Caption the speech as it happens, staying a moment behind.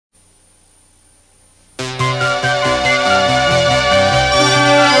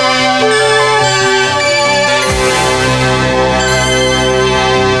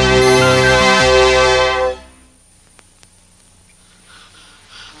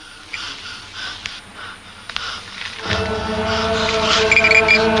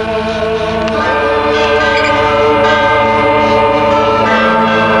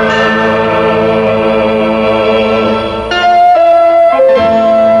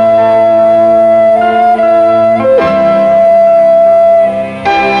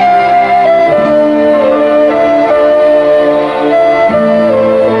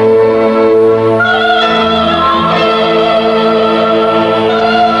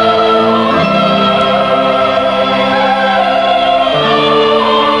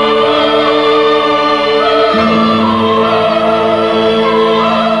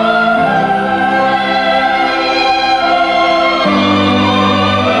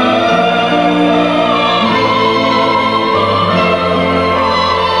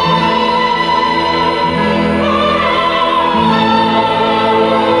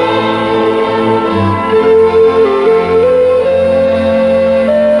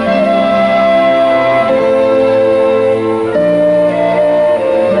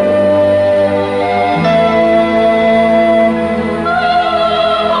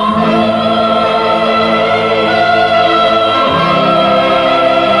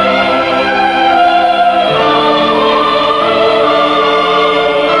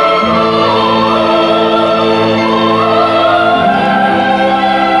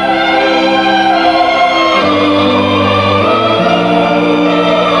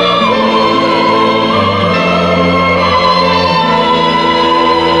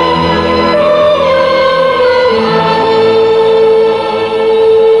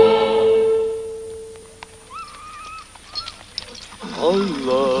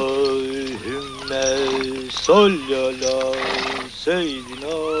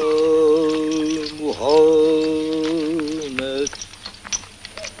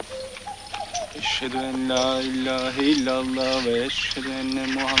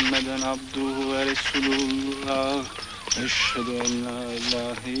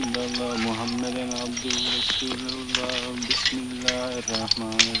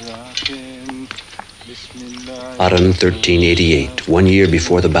Autumn 1388, 1 year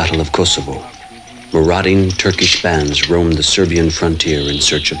before the Battle of Kosovo, marauding Turkish bands roamed the Serbian frontier in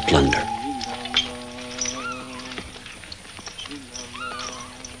search of plunder.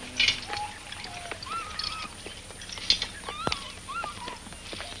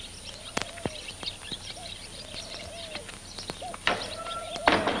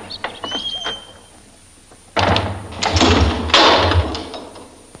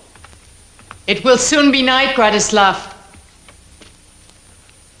 It will soon be night, Bratislav.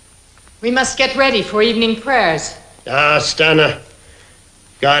 We must get ready for evening prayers. Ah, Stana.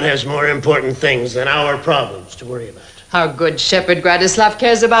 God has more important things than our problems to worry about. Our good shepherd Bratislav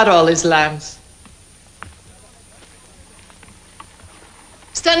cares about all his lambs.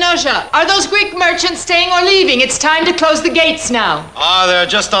 Stanoja, are those Greek merchants staying or leaving? It's time to close the gates now. Ah, they're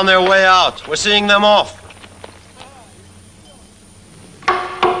just on their way out. We're seeing them off.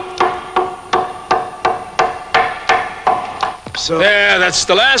 So there, that's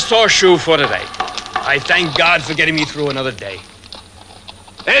the last horseshoe for today. I thank God for getting me through another day.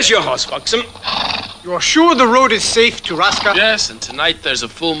 There's your horse, Buxom. You are sure the road is safe to Raska? Yes, and tonight there's a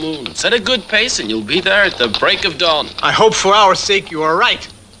full moon. Set a good pace and you'll be there at the break of dawn. I hope for our sake you are right.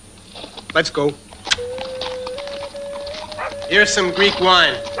 Let's go. Here's some Greek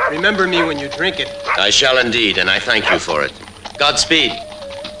wine. Remember me when you drink it. I shall indeed, and I thank you for it. Godspeed.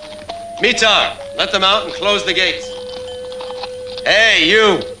 Mita, let them out and close the gates. Hey,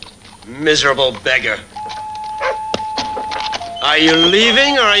 you miserable beggar. Are you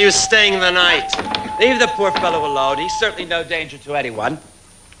leaving or are you staying the night? Leave the poor fellow alone. He's certainly no danger to anyone.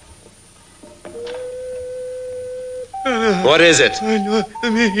 What is it? No,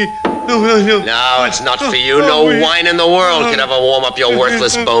 it's not for you. No wine in the world can ever warm up your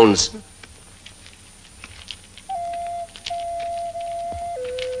worthless bones.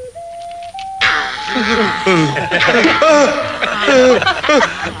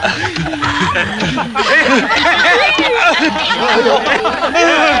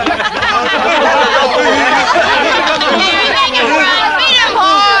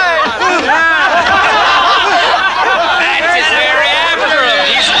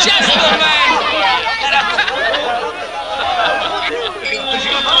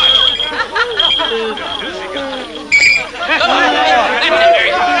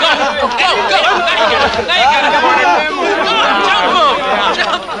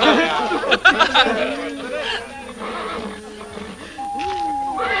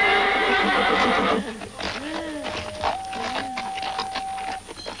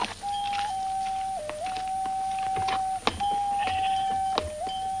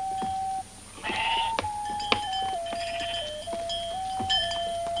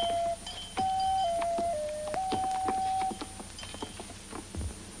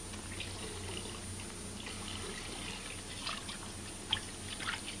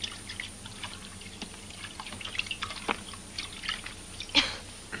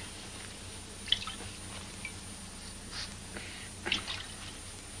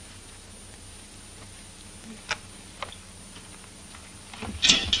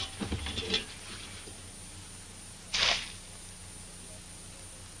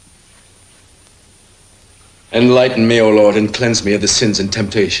 Enlighten me, O Lord, and cleanse me of the sins and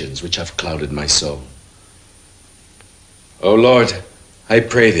temptations which have clouded my soul. O Lord, I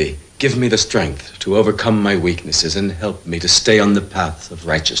pray thee, give me the strength to overcome my weaknesses and help me to stay on the path of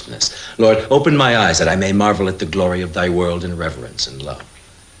righteousness. Lord, open my eyes that I may marvel at the glory of thy world in reverence and love.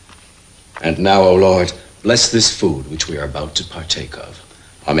 And now, O Lord, bless this food which we are about to partake of.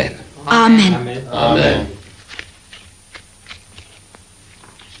 Amen. Amen. Amen. Amen.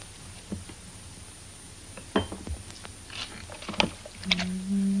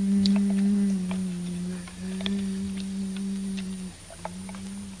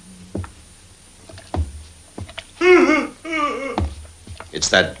 It's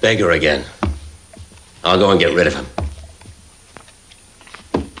that beggar again. I'll go and get rid of him.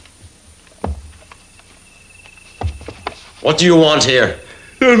 What do you want here?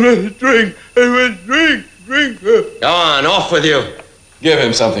 Drink. Go on, off with you. Give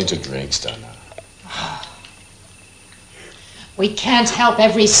him something to drink, Stana. We can't help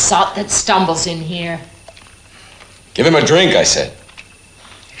every sot that stumbles in here. Give him a drink, I said.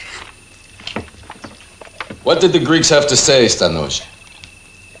 What did the Greeks have to say, Stanoje?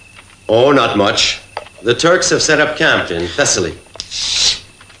 Oh, not much. The Turks have set up camp in Thessaly.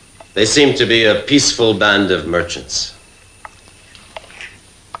 They seem to be a peaceful band of merchants.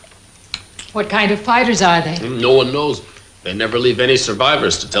 What kind of fighters are they? No one knows. They never leave any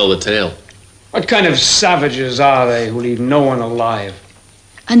survivors to tell the tale. What kind of savages are they who leave no one alive?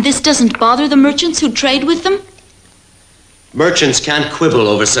 And this doesn't bother the merchants who trade with them? Merchants can't quibble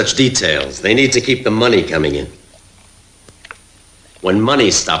over such details. They need to keep the money coming in. When money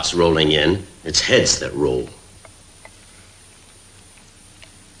stops rolling in, it's heads that roll.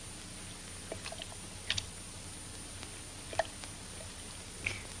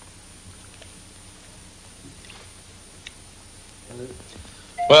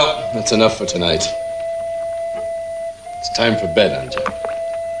 Well, that's enough for tonight. It's time for bed, Anđa.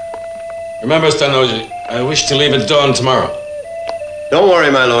 Remember, Stanoje, I wish to leave at dawn tomorrow. Don't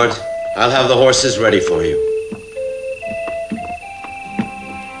worry, my lord. I'll have the horses ready for you.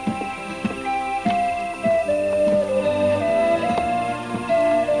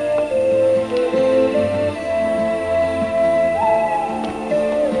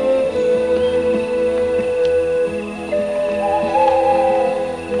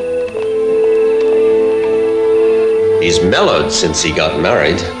 He's mellowed since he got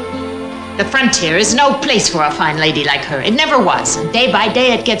married. The frontier is no place for a fine lady like her. It never was, and day by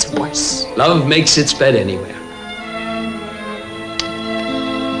day it gets worse. Love makes its bed anywhere.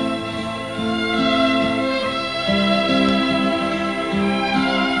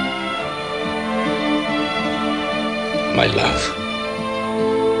 My love.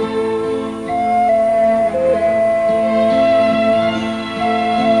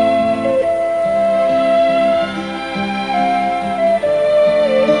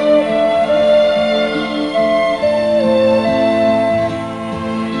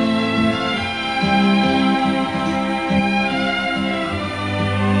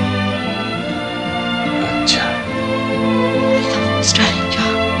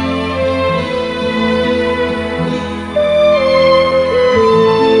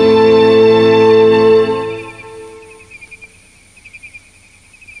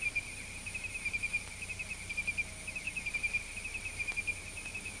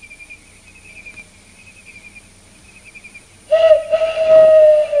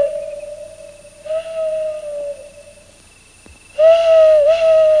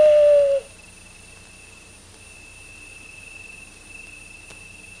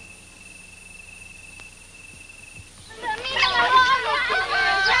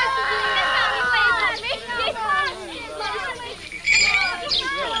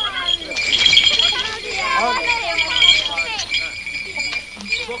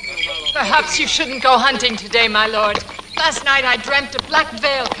 Perhaps you shouldn't go hunting today, my lord. Last night I dreamt a black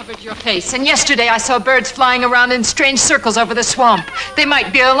veil covered your face, and yesterday I saw birds flying around in strange circles over the swamp. They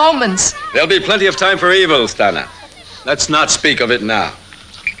might be ill omens. There'll be plenty of time for evil, Stana. Let's not speak of it now.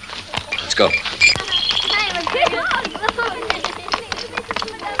 Let's go. Good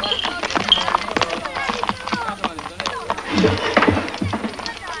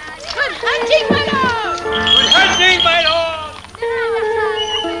hunting, my lord! Good hunting, my lord!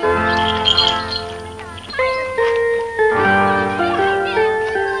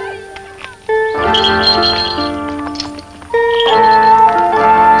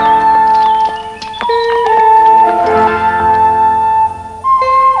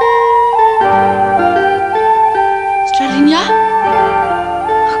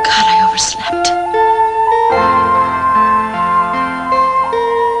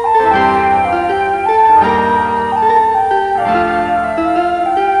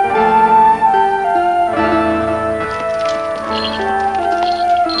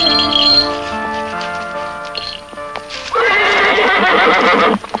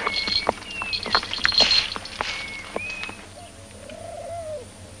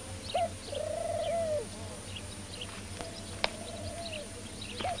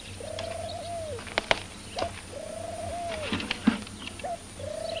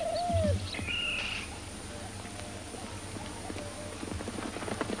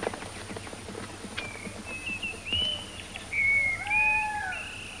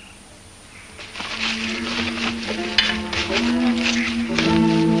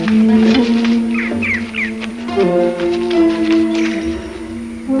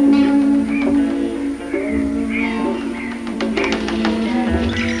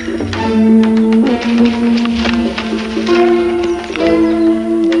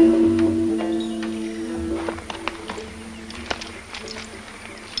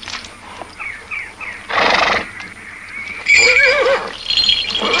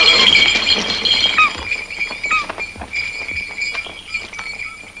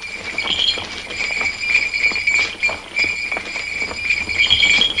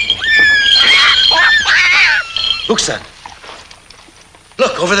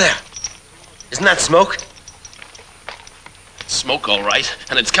 Look, over there. Isn't that smoke? Smoke, all right,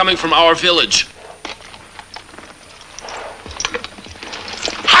 and it's coming from our village.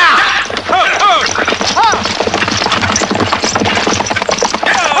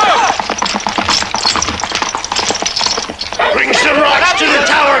 Bring some rocks to the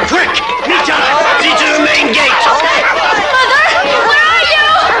tower, quick! Mita, see to the main gate! Mother, where are you?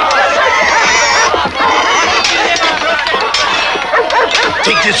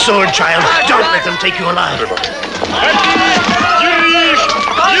 Take this sword, child. Don't let them take you alive.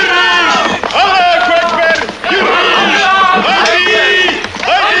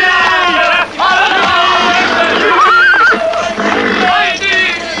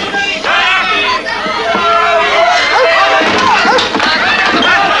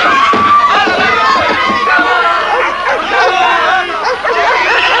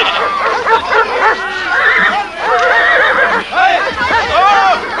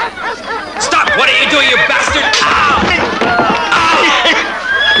 What are you doing, you bastard?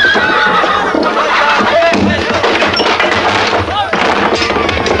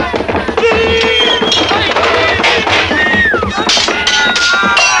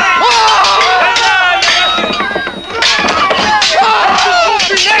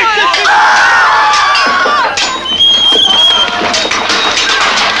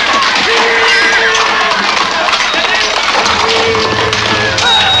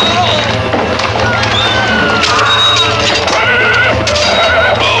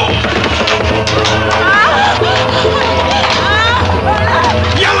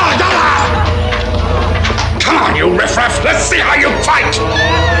 Let's see how you fight!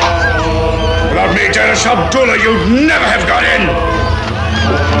 Without me, Dennis Abdullah, you'd never have got in!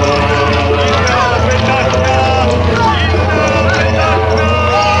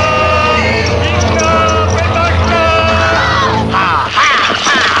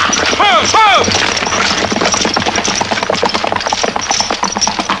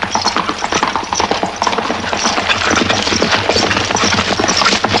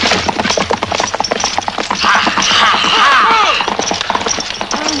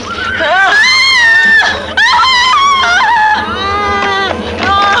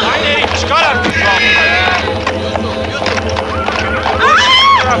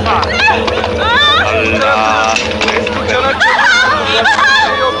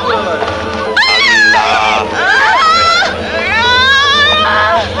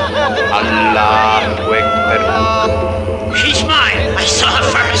 He's mine. I saw her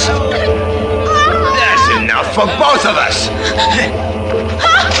first. That's enough for both of us.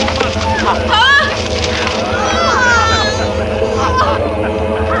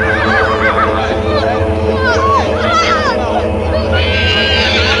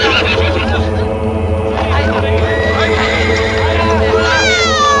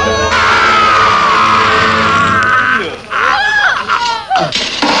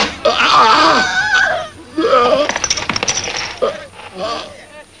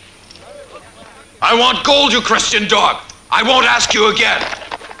 I want gold, you Christian dog. I won't ask you again.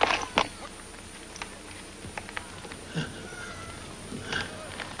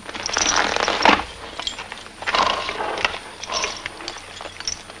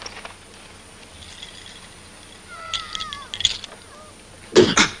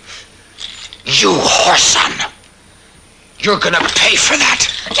 You whoreson. You're gonna pay for that.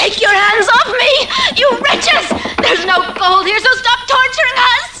 Take your hands off me, you wretches! There's no gold here, so stop torturing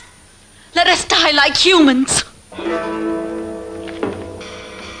us! Let us die like humans.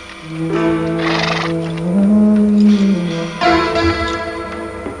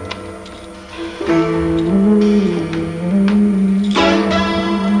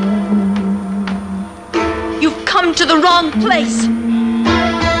 You've come to the wrong place.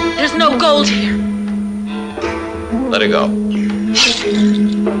 There's no gold here. Let her go.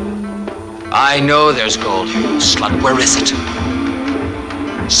 I know there's gold here, you slut. Where is it?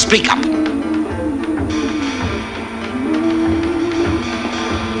 Speak up.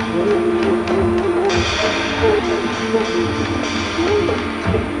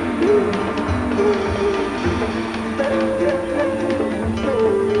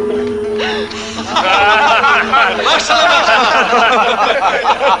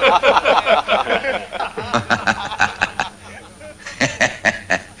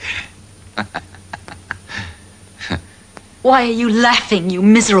 Why are you laughing, you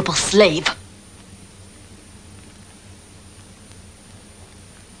miserable slave?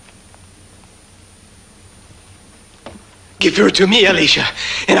 Give her to me, Alicia,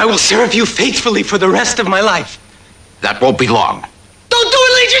 and I will serve you faithfully for the rest of my life. That won't be long. Don't do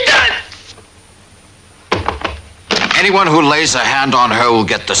it, Legion! Anyone who lays a hand on her will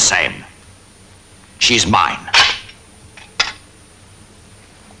get the same. She's mine.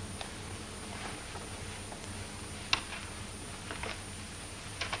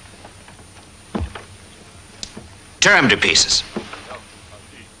 Tear him to pieces.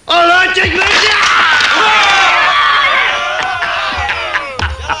 All right,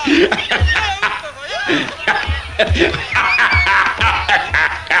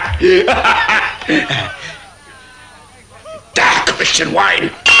 Da, Christian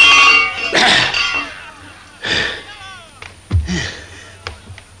wine.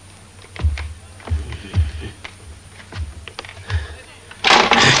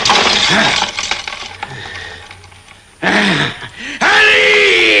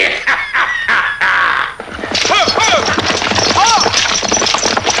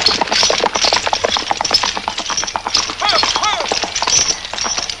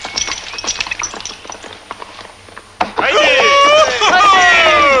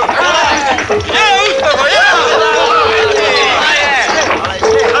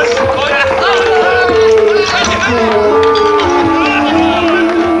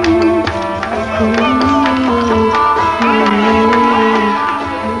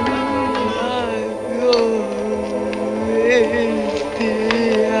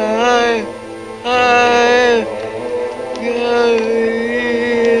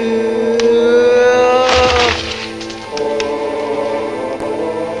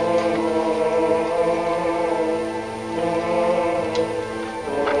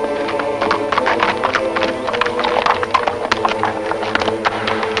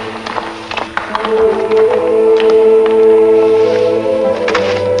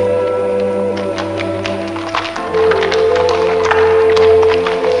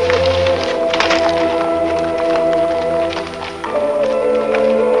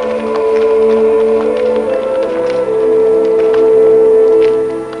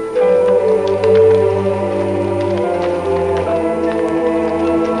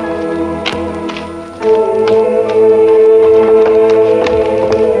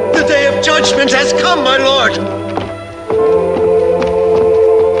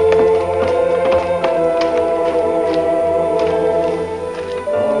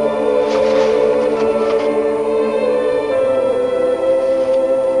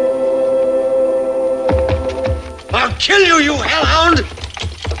 kill you, you hellhound!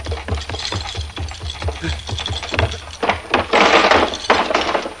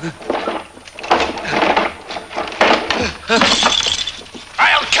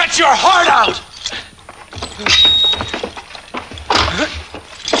 I'll cut your heart out!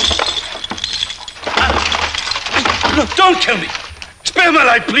 No, don't kill me! Spare my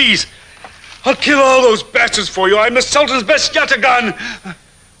life, please! I'll kill all those bastards for you. I'm the Sultan's best yataghan.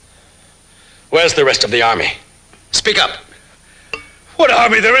 Where's the rest of the army? Speak up. What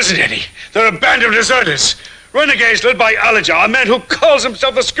army? There isn't any. They're a band of deserters. Renegades led by Alija, a man who calls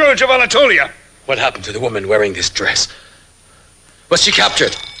himself the Scourge of Anatolia. What happened to the woman wearing this dress? Was she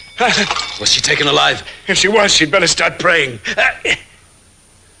captured? Was she taken alive? If she was, she'd better start praying.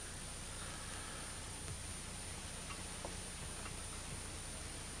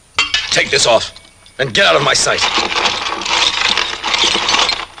 Take this off and get out of my sight.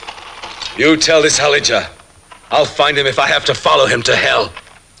 You tell this Alija, I'll find him if I have to follow him to hell.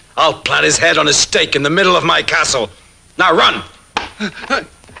 I'll plant his head on a stake in the middle of my castle. Now run! I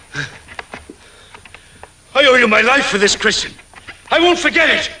owe you my life for this, Christian. I won't forget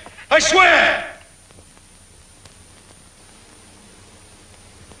it. I swear!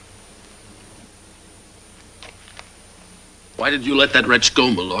 Why did you let that wretch go,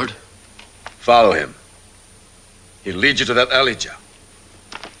 my lord? Follow him. He'll lead you to that Alija.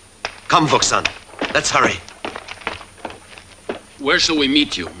 Come, Vuksan. Let's hurry. Where shall we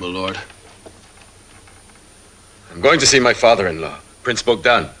meet you, my lord? I'm going to see my father-in-law, Prince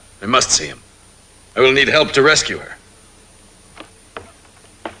Bogdan. I must see him. I will need help to rescue her.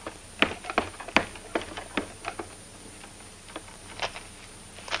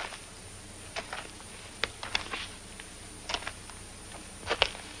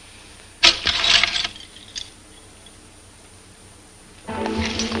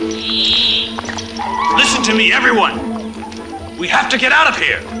 Listen to me, everyone. We have to get out of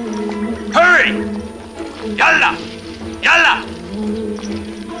here. Hurry! Yalla! Yalla!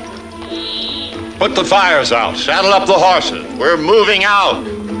 Put the fires out. Saddle up the horses. We're moving out.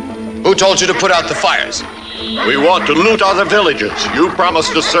 Who told you to put out the fires? We want to loot other villages. You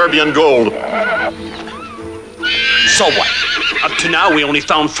promised us Serbian gold. So what? Up to now, we only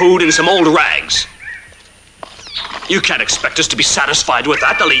found food and some old rags. You can't expect us to be satisfied with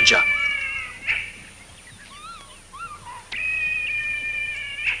that, Alija.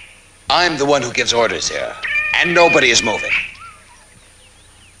 I'm the one who gives orders here, and nobody is moving.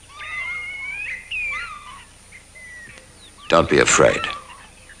 Don't be afraid.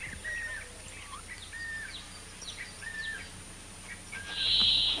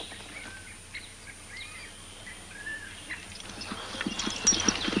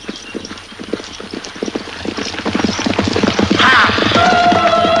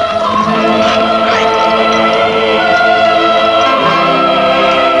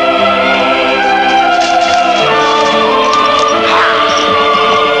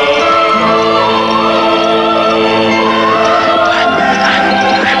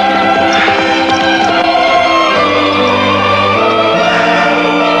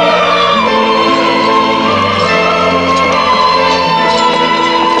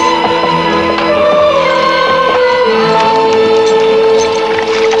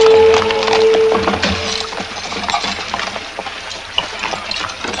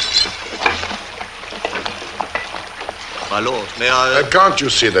 Can't you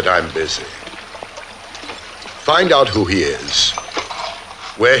see that I'm busy? Find out who he is,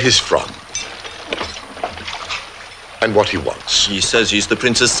 where he's from, and what he wants. He says he's the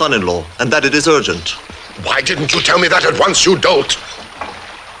prince's son-in-law, and that it is urgent. Why didn't you tell me that at once, you dolt?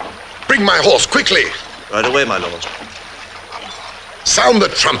 Bring my horse, quickly! Right away, my lord. Sound the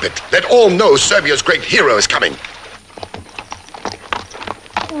trumpet. Let all know Serbia's great hero is coming.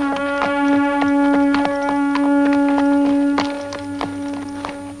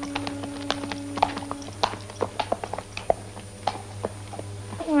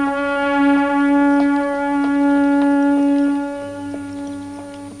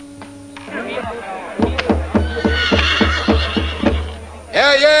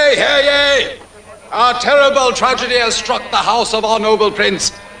 Terrible tragedy has struck the house of our noble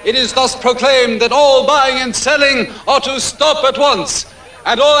prince. It is thus proclaimed that all buying and selling are to stop at once,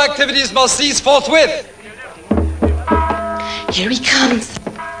 and all activities must cease forthwith. Here he comes.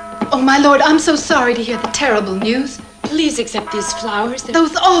 Oh, my lord, I'm so sorry to hear the terrible news. Please accept these flowers.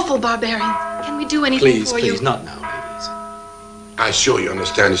 Those awful barbarians. Can we do anything for you? Please, not now, ladies. I sure you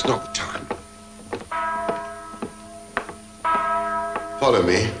understand it's not the time. Follow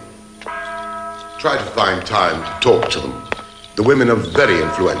me. Try to find time to talk to them. The women are very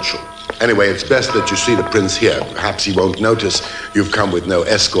influential. Anyway, it's best that you see the prince here. Perhaps he won't notice you've come with no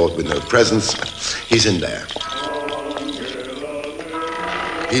escort, with no presents. He's in there.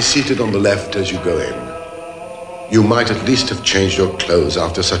 He's seated on the left as you go in. You might at least have changed your clothes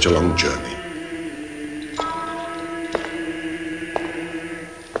after such a long journey.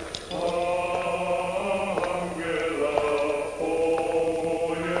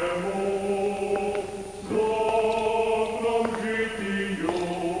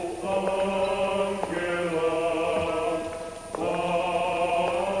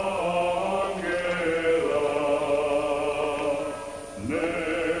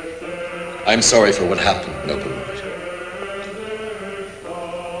 I'm sorry for what happened, noble lord.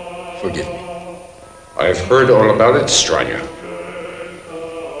 Forgive me. I've heard all about it, Strahinja.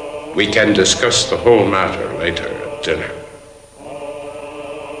 We can discuss the whole matter later at dinner.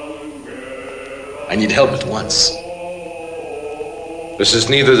 I need help at once. This is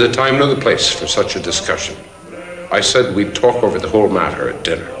neither the time nor the place for such a discussion. I said we'd talk over the whole matter at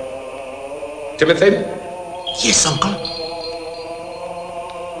dinner. Timothy? Yes, uncle.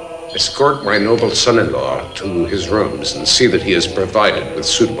 Escort my noble son-in-law to his rooms and see that he is provided with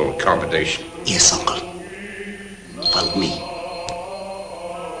suitable accommodation. Yes, uncle. Follow me.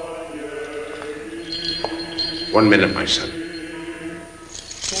 1 minute, my son.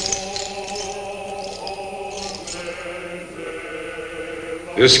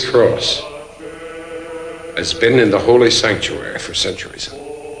 This cross has been in the holy sanctuary for centuries.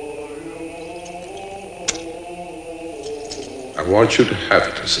 I want you to have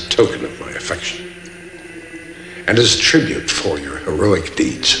it as a token of my affection and as tribute for your heroic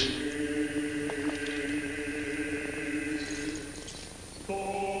deeds.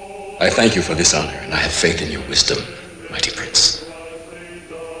 I thank you for this honor, and I have faith in your wisdom, mighty prince.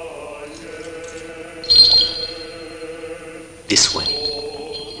 This way.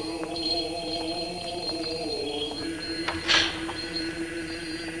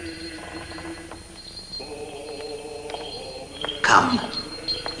 Come,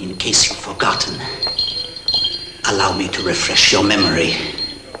 in case you've forgotten, allow me to refresh your memory.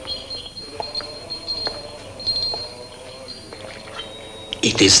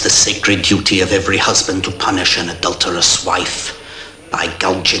 It is the sacred duty of every husband to punish an adulterous wife by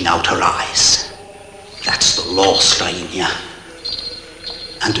gouging out her eyes. That's the law, Strahinja,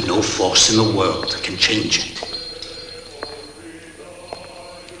 and no force in the world can change it.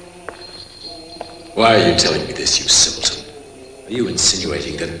 Why are you telling me this, you simpleton? Are you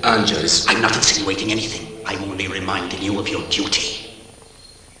insinuating that Anđa is... I'm not insinuating anything. I'm only reminding you of your duty.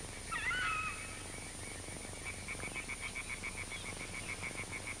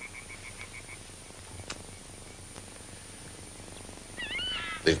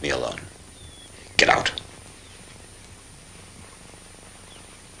 Leave me alone. Get out.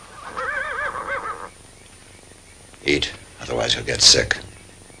 Eat, otherwise you'll get sick.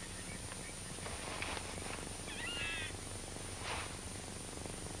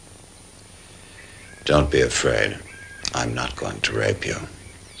 Don't be afraid. I'm not going to rape you.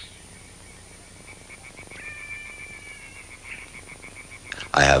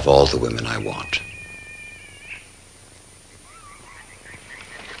 I have all the women I want.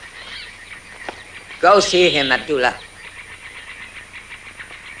 Go see him, Abdullah.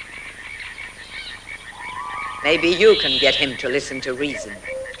 Maybe you can get him to listen to reason.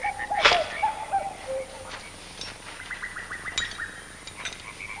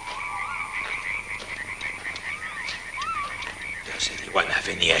 Does anyone have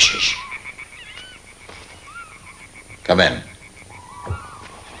any ashes? Come in.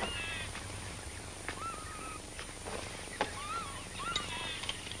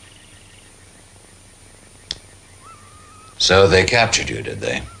 So they captured you, did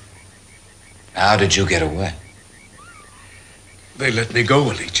they? How did you get away? They let me go,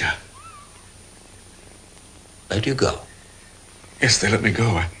 Alija. Let you go? Yes, they let me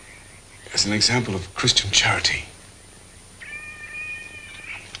go. As an example of Christian charity.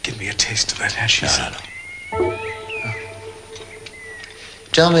 Give me a taste of that hashish. No.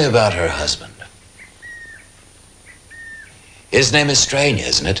 Tell me about her husband. His name is Strahinja,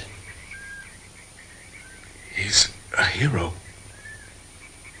 isn't it? He's a hero.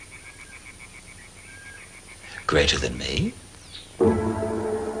 Greater than me?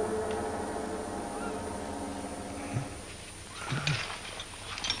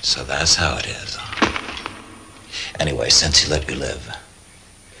 So that's how it is. Anyway, since he let you live,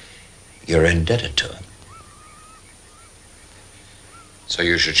 you're indebted to him. So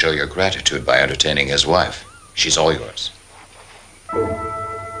you should show your gratitude by entertaining his wife. She's all yours.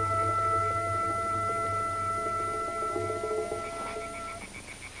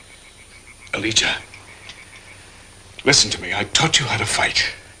 Alija, listen to me. I taught you how to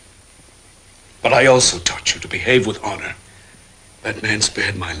fight. But I also taught you to behave with honor. That man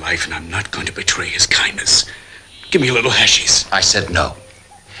spared my life, and I'm not going to betray his kindness. Give me a little hashish. I said no.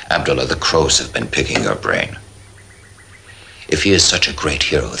 Abdullah, the crows have been picking your brain. If he is such a great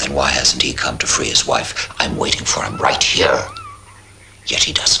hero, then why hasn't he come to free his wife? I'm waiting for him right here. Yet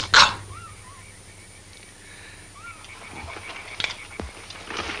he doesn't come.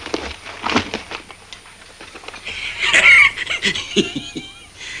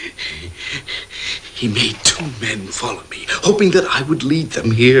 He made 2 men follow me, hoping that I would lead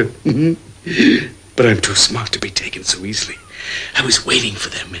them here. But I'm too smart to be taken so easily. I was waiting for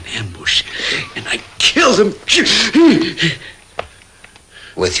them in ambush, and I killed them.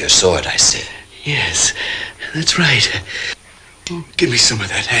 With your sword, I see. Yes, that's right. Oh, give me some of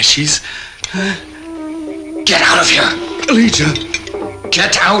that hashish. Get out of here! Alija!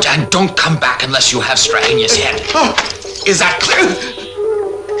 Get out and don't come back unless you have Strahinja's head. Is that clear?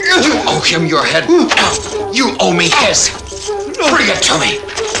 You owe him your head. You owe me his. Bring it to me.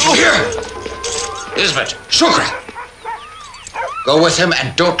 Here. Isbet, Shukra. Go with him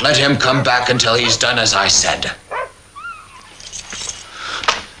and don't let him come back until he's done as I said.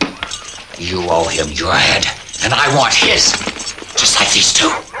 You owe him your head, and I want his. Just like these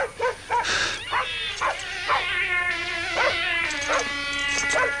 2.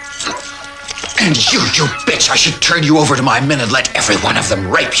 And you bitch, I should turn you over to my men and let every one of them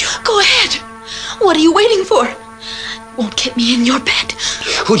rape you. Go ahead. What are you waiting for? Won't get me in your bed.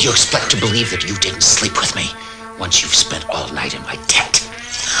 Who do you expect to believe that you didn't sleep with me once you've spent all night in my tent?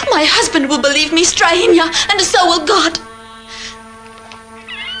 My husband will believe me, Strahinja, and so will God.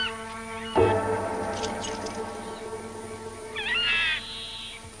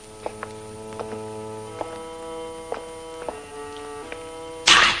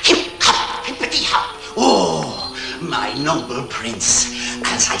 Oh, my noble prince.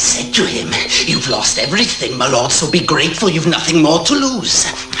 As I said to him, you've lost everything, my lord, so be grateful you've nothing more to lose.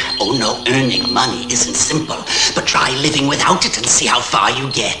 Oh no, earning money isn't simple, but try living without it and see how far you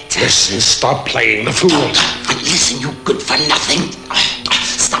get. Listen, stop playing the fool. Listen, you good for nothing.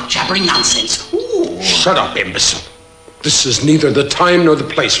 Stop jabbering nonsense. Ooh. Shut up, imbecile. This is neither the time nor the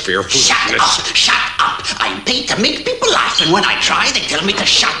place for your foolishness. Shut up. I'm paid to make people laugh, and when I try, they tell me to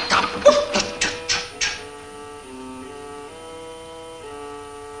shut up.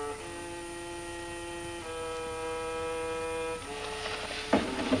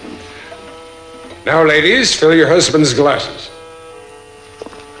 Now, ladies, fill your husband's glasses.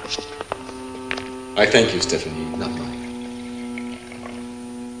 I thank you, Stephanie, not mine.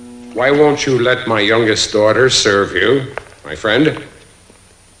 Why won't you let my youngest daughter serve you, my friend?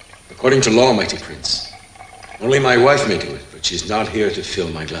 According to law, mighty prince, only my wife may do it, but she's not here to fill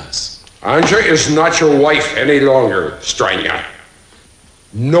my glass. Anđa is not your wife any longer, Strahinja.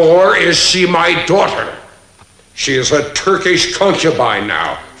 Nor is she my daughter. She is a Turkish concubine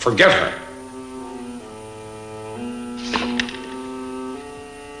now. Forget her.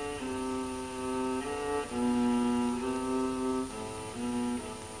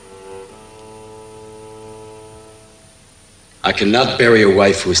 I cannot bury a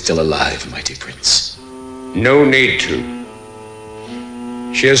wife who is still alive, mighty prince. No need to.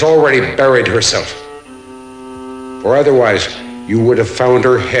 She has already buried herself. For otherwise, you would have found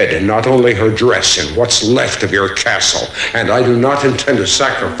her head and not only her dress in what's left of your castle. And I do not intend to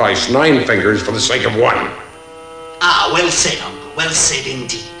sacrifice 9 fingers for the sake of one. Ah, well said, uncle. Well said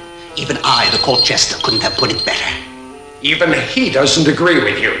indeed. Even I, the court jester, couldn't have put it better. Even he doesn't agree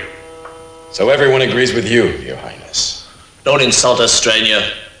with you. So everyone agrees with you, your highness. Don't insult us,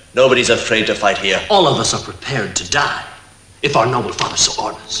 Strahinja. Nobody's afraid to fight here. All of us are prepared to die, if our noble father so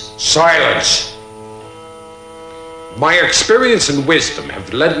orders. Silence! My experience and wisdom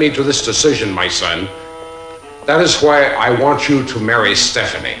have led me to this decision, my son. That is why I want you to marry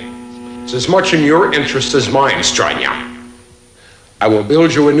Stephanie. It's as much in your interest as mine, Strahinja. I will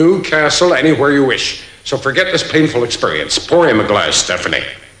build you a new castle anywhere you wish, so forget this painful experience. Pour him a glass, Stephanie.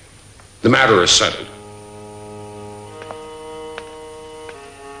 The matter is settled.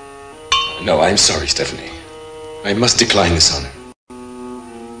 No, I'm sorry, Stephanie. I must decline this honor.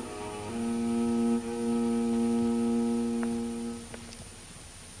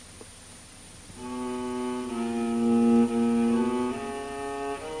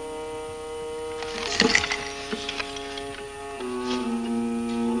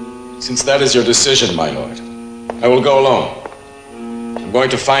 Since that is your decision, my lord, I will go alone. I'm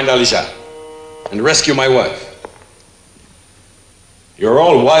going to find Alija and rescue my wife. You're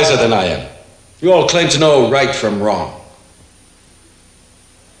all wiser than I am. You all claim to know right from wrong.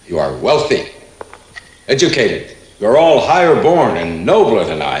 You are wealthy, educated. You're all higher born and nobler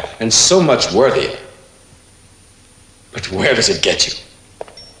than I, and so much worthier. But where does it get you?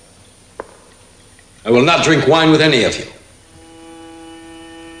 I will not drink wine with any of you.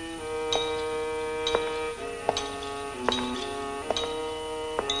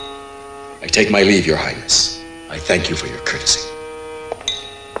 I take my leave, your highness. I thank you for your courtesy.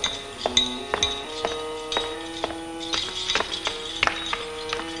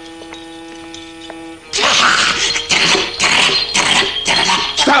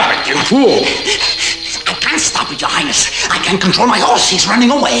 Stop it, you fool! I can't stop it, your highness. I can't control my horse. He's running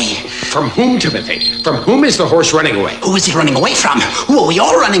away. From whom, Timothy? From whom is the horse running away? Who is he running away from? Who are we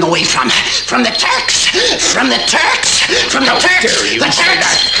all running away from? From the Turks! From the Turks! From the Turks! How dare you the say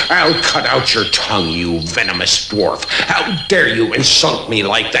Turks! that? I'll cut out your tongue, you venomous dwarf. How dare you insult me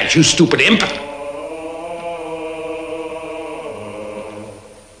like that, you stupid imp?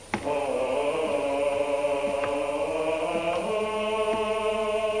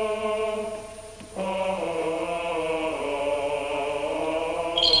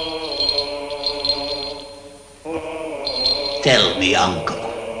 Tell me, uncle,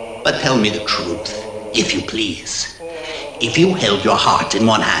 but tell me the truth, if you please. If you held your heart in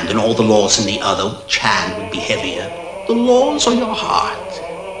one hand and all the laws in the other, which hand would be heavier? The laws or your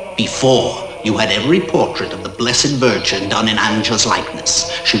heart? Before, you had every portrait of the Blessed Virgin done in Anđa's likeness.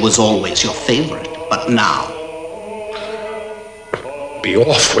 She was always your favorite, but now... Be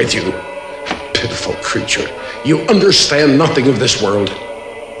off with you, pitiful creature. You understand nothing of this world.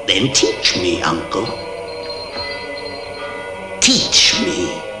 Then teach me, uncle. Teach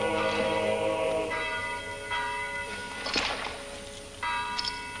me.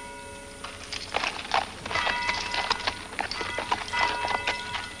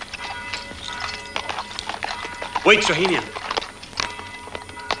 Wait, Strahinja.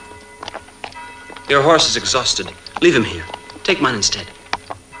 Your horse is exhausted. Leave him here. Take mine instead.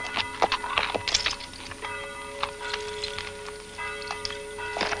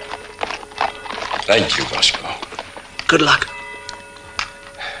 Thank you, Vasco. Good luck.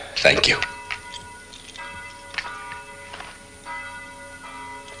 Thank you.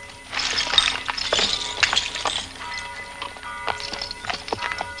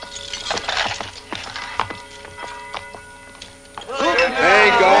 May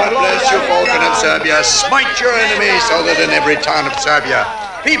God bless you, Falcon of Serbia. Smite your enemies so that in every town of Serbia,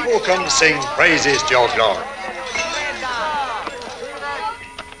 people come to sing praises to your glory.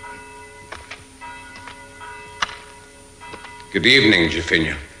 Good evening,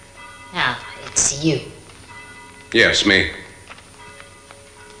 Strahinja. Now, it's you. Yes, me.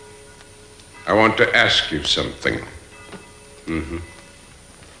 I want to ask you something.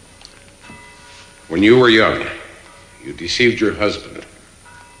 When you were young, you deceived your husband.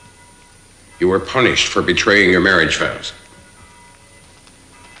 You were punished for betraying your marriage vows.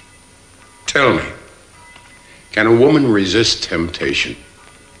 Tell me, can a woman resist temptation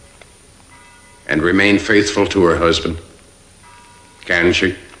and remain faithful to her husband? Can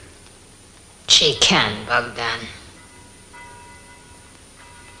she? She can, Bogdan.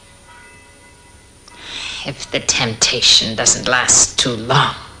 If the temptation doesn't last too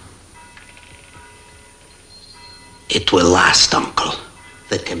long. It will last, Uncle.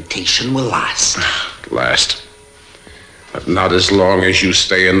 The temptation will last. Last. But not as long as you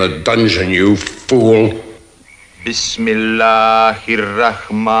stay in the dungeon, you fool.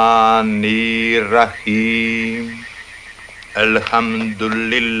 Bismillahirrahmanirrahim.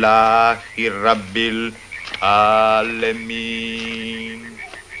 Alhamdulillahi Rabbil Alameen.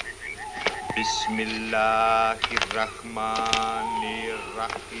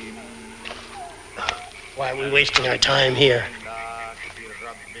 Bismillahirrahmanirrahim. Why are we wasting our time here?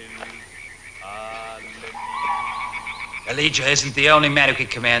 Alija isn't the only man who can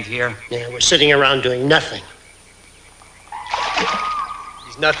command here. Yeah, we're sitting around doing nothing.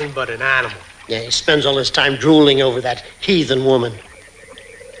 He's nothing but an animal. Yeah, he spends all his time drooling over that heathen woman.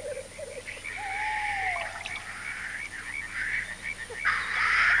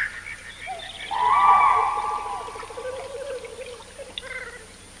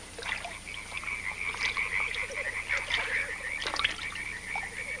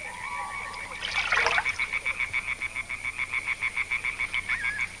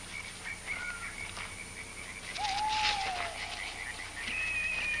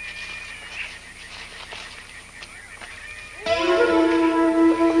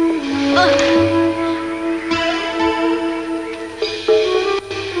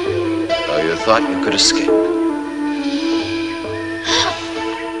 Thought you could escape.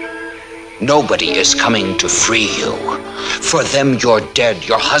 Nobody is coming to free you. For them, you're dead.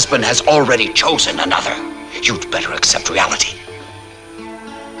 Your husband has already chosen another. You'd better accept reality.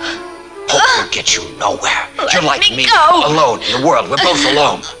 Hope will get you nowhere. You're like me, alone in the world. We're both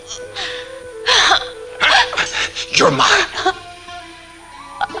alone. You're mine.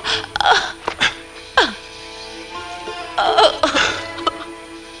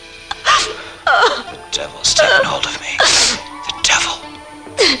 The devil's taken hold of me. The devil.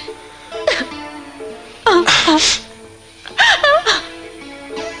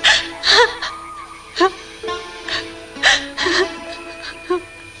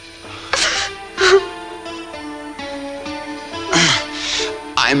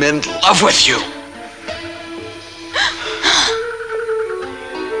 I'm in love with you.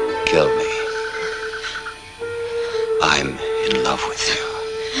 Kill me. I'm in love with you.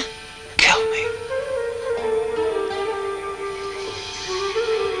 Kill me.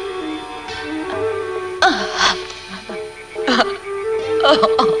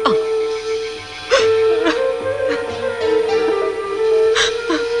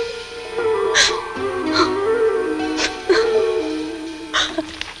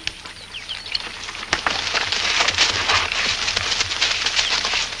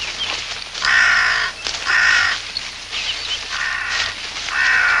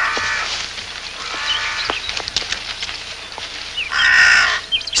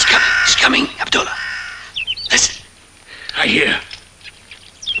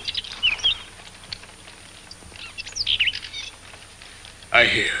 I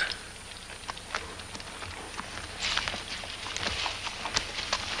hear.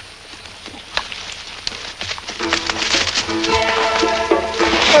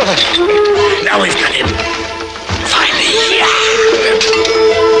 Now we've got him. Finally.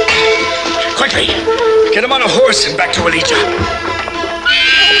 Quickly, get him on a horse and back to Alija.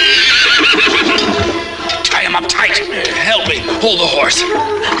 Tie him up tight. Help me. Hold the horse.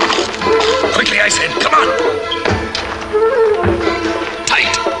 Quickly, I said. Come on.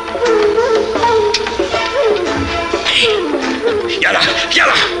 Tight. Yalla,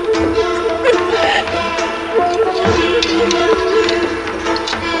 yalla.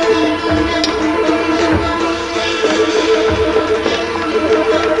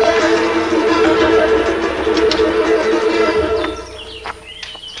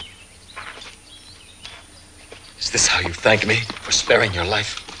 Is this how you thank me for sparing your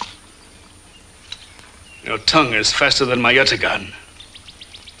life? Your tongue is faster than my yataghan.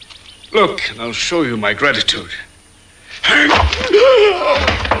 Look, and I'll show you my gratitude.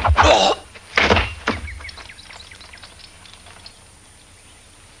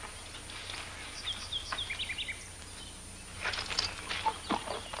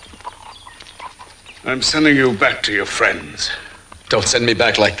 I'm sending you back to your friends. Don't send me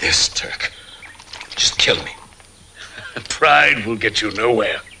back like this, Turk. Just kill me. Pride will get you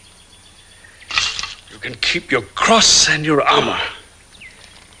nowhere. You can keep your cross and your armor.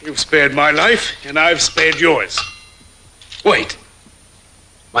 You've spared my life, and I've spared yours. Wait.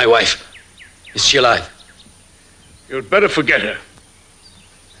 My wife. Is she alive? You'd better forget her.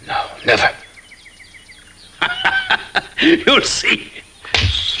 No, never. You'll see.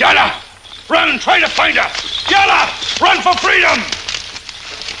 Yalla! Run, try to find her! Yalla! Run for freedom!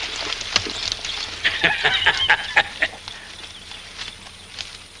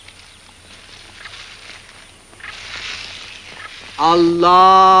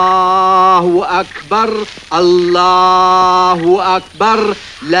 Allahu Akbar, Allahu Akbar,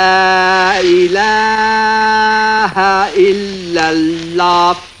 La ilaha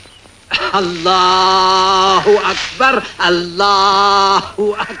illallah. Allahu Akbar,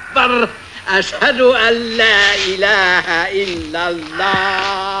 Allahu Akbar, Ashhadu an la ilaha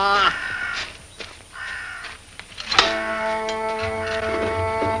illallah.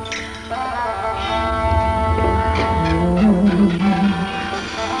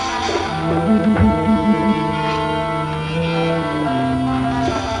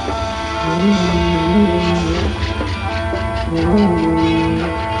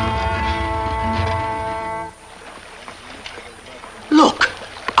 Look,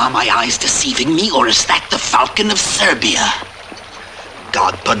 are my eyes deceiving me, or is that the Falcon of Serbia?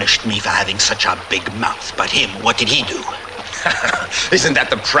 God punished me for having such a big mouth, but him, what did he do? Isn't that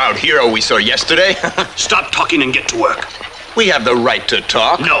the proud hero we saw yesterday? Stop talking and get to work. We have the right to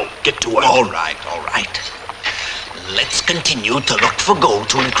talk. No, get to work. All right, all right. Let's continue to look for gold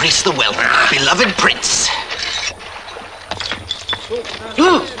to increase the wealth of our beloved prince.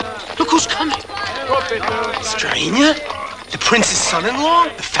 Look who's coming. Strahinja? The prince's son-in-law?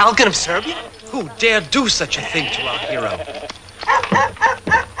 The Falcon of Serbia? Who dare do such a thing to our hero?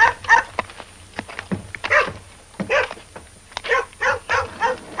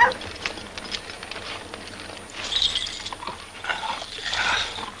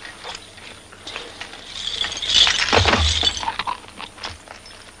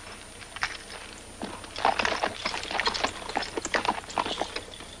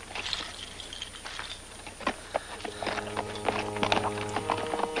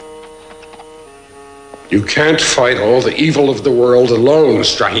 You can't fight all the evil of the world alone,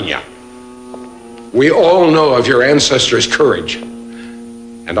 Strahinja. We all know of your ancestors' courage,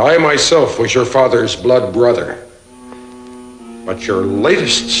 and I myself was your father's blood brother. But your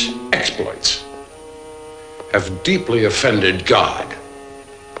latest exploits have deeply offended God.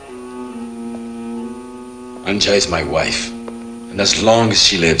 Anđa is my wife, and as long as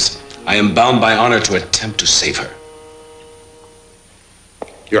she lives, I am bound by honor to attempt to save her.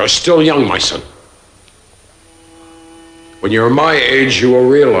 You're still young, my son. When you're my age, you will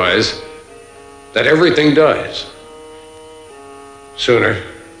realize that everything dies. Sooner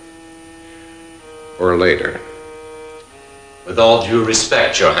or later. With all due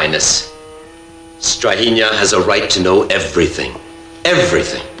respect, Your Highness, Strahinja has a right to know everything.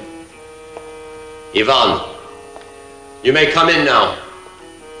 Everything. Ivan, you may come in now.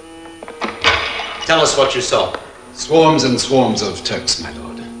 Tell us what you saw. Swarms and swarms of Turks, my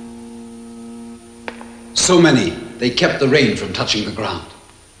lord. So many, they kept the rain from touching the ground.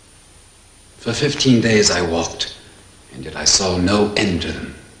 For 15 days I walked, and yet I saw no end to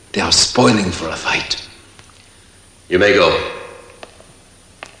them. They are spoiling for a fight. You may go.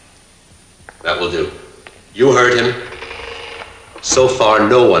 That will do. You heard him. So far,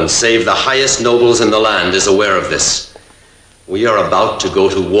 no one, save the highest nobles in the land, is aware of this. We are about to go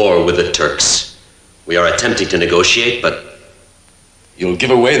to war with the Turks. We are attempting to negotiate, but... You'll give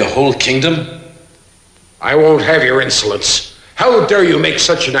away the whole kingdom? I won't have your insolence. How dare you make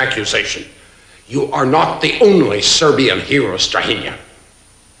such an accusation? You are not the only Serbian hero, Strahinja.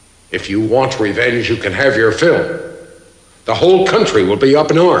 If you want revenge, you can have your fill. The whole country will be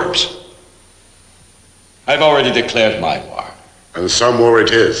up in arms. I've already declared my war. And some war it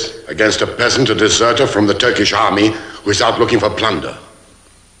is, against a peasant, a deserter from the Turkish army who is out looking for plunder.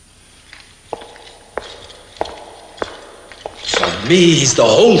 For me, he's the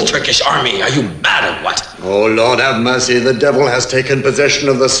whole Turkish army. Are you mad or what? Oh, Lord have mercy, the devil has taken possession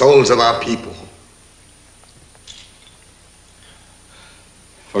of the souls of our people.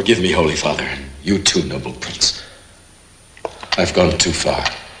 Forgive me, Holy Father, and you too, noble prince. I've gone too far.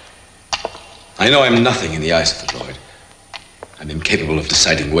 I know I'm nothing in the eyes of the Lord. I'm incapable of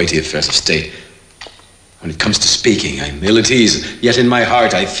deciding weighty affairs of state. When it comes to speaking, I'm ill at ease, yet in my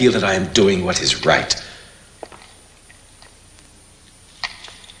heart I feel that I am doing what is right.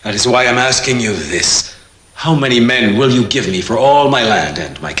 That is why I'm asking you this. How many men will you give me for all my land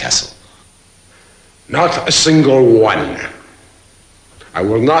and my castle? Not a single one. I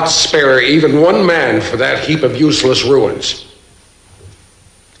will not spare even one man for that heap of useless ruins.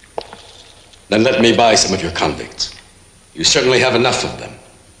 Then let me buy some of your convicts. You certainly have enough of them.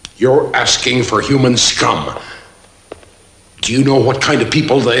 You're asking for human scum. Do you know what kind of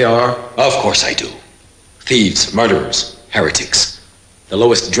people they are? Of course I do. Thieves, murderers, heretics. The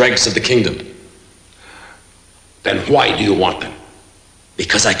lowest dregs of the kingdom. Then why do you want them?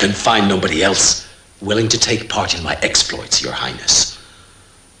 Because I can find nobody else willing to take part in my exploits, Your Highness.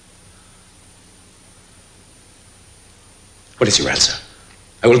 What is your answer?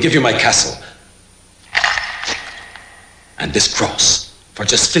 I will give you my castle and this cross for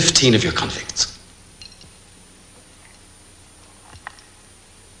just 15 of your convicts.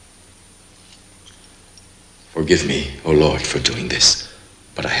 Forgive me, O Lord, for doing this,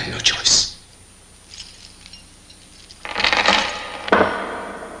 but I have no choice.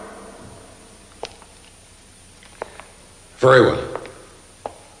 Very well.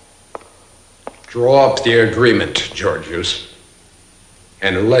 Draw up the agreement, Georgius,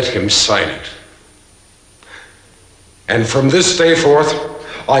 and let him sign it. And from this day forth,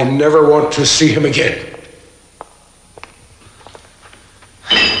 I never want to see him again.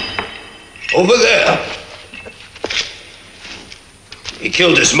 Over there. He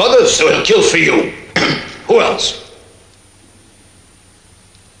killed his mother, so he'll kill for you. Who else?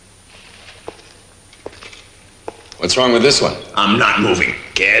 What's wrong with this one? I'm not moving.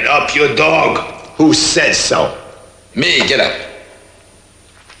 Get up, your dog. Who says so? Me, get up.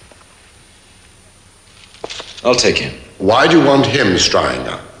 I'll take him. Why do you want him,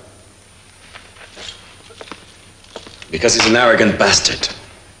 Strahinja? Because he's an arrogant bastard.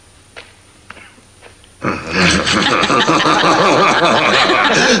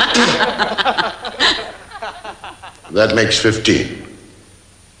 That makes 15.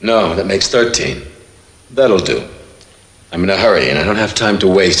 No, that makes 13. That'll do. I'm in a hurry and I don't have time to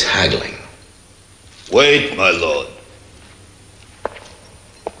waste haggling. Wait, my lord.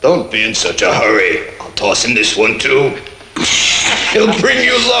 Don't be in such a hurry. I'll toss in this one too. He'll bring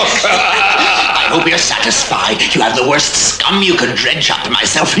you luck. I hope you're satisfied. You have the worst scum you could dredge up,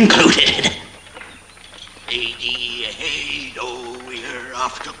 myself included. We're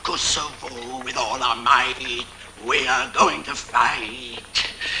off to Kosovo with all our might. We are going to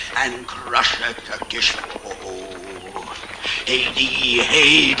fight and crush a Turkish foe.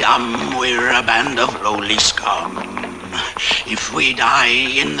 Hey dum, we're a band of lowly scum. If we die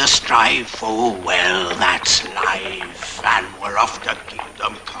in the strife, oh well, that's life, and we're off to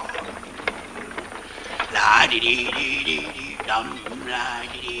kingdom come. La di di di di di dum, la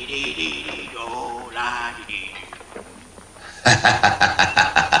di di di di oh la di di.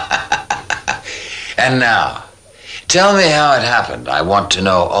 And now, tell me how it happened. I want to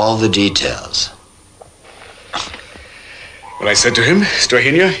know all the details. Well, I said to him,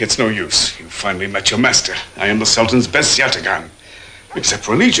 Strahinja, it's no use. You finally met your master. I am the Sultan's best yataghan. Except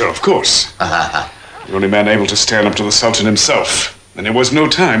for Alija, of course. The only man able to stand up to the Sultan himself. And there was no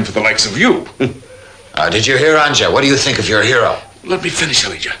time for the likes of you. Did you hear, Anđa? What do you think of your hero? Let me finish,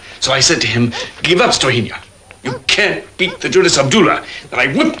 Alija. So I said to him, give up, Strahinja. You can't beat the Judas Abdullah. Then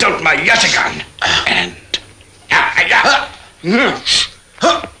I whipped out my yataghan. And...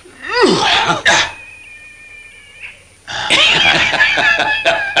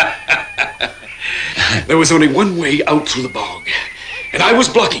 There was only one way out through the bog, and I was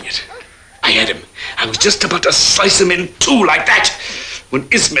blocking it. I had him. I was just about to slice him in two like that, when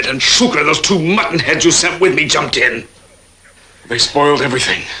Ismet and Shukra, those two mutton heads you sent with me, jumped in. They spoiled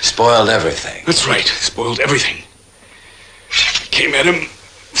everything. Spoiled everything? That's right, spoiled everything. I came at him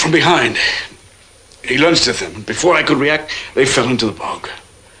from behind. He lunged at them, and before I could react, they fell into the bog.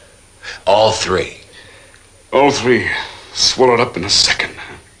 All three? All three, swallowed up in a second.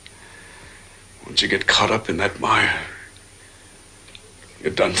 Once you get caught up in that mire,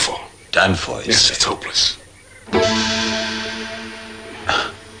 you're done for. Done for, yes, it's hopeless.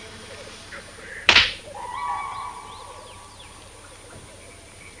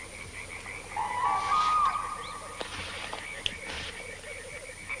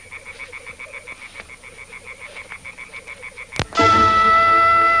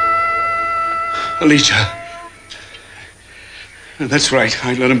 Alija. That's right.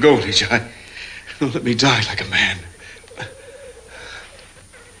 I let him go, Alija. Don't let me die like a man.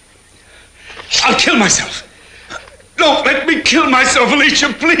 I'll kill myself. Don't let me kill myself,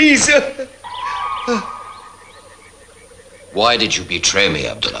 Alija, please. Why did you betray me,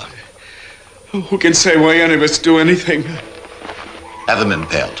 Abdullah? Who can say why any of us do anything? Have him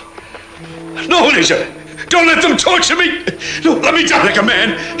impaled. No, Alija! Don't let them torture me! No, let me die like a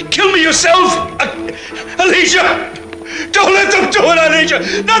man! Kill me yourself! Alija! Don't let them do it, Alija!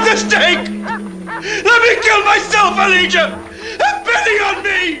 Not the stake! Let me kill myself, Alija! Have pity on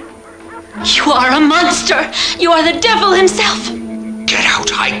me! You are a monster! You are the devil himself! Get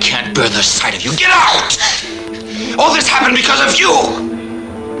out! I can't bear the sight of you! Get out! All this happened because of you!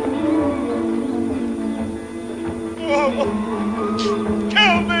 Oh,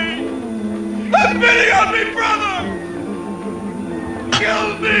 kill me! Have pity on me, brother!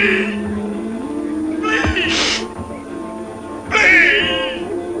 Kill me! Please! Please!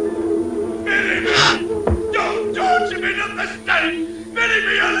 Pity me! Don't torture me to the stake! Pity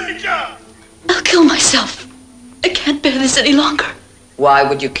me, Alija! I'll kill myself. I can't bear this any longer. Why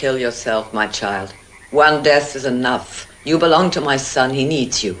would you kill yourself, my child? One death is enough. You belong to my son. He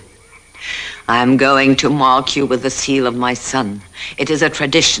needs you. I am going to mark you with the seal of my son. It is a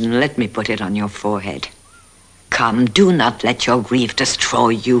tradition. Let me put it on your forehead. Come, do not let your grief destroy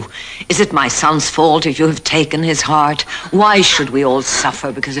you. Is it my son's fault if you have taken his heart? Why should we all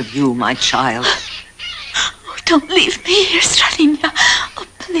suffer because of you, my child? Oh, don't leave me here, Strahinja. Oh,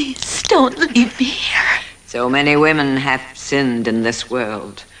 please, don't leave me here. So many women have sinned in this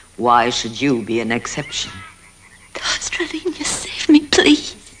world. Why should you be an exception? Oh, Strahinja, save me,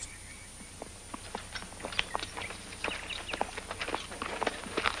 please.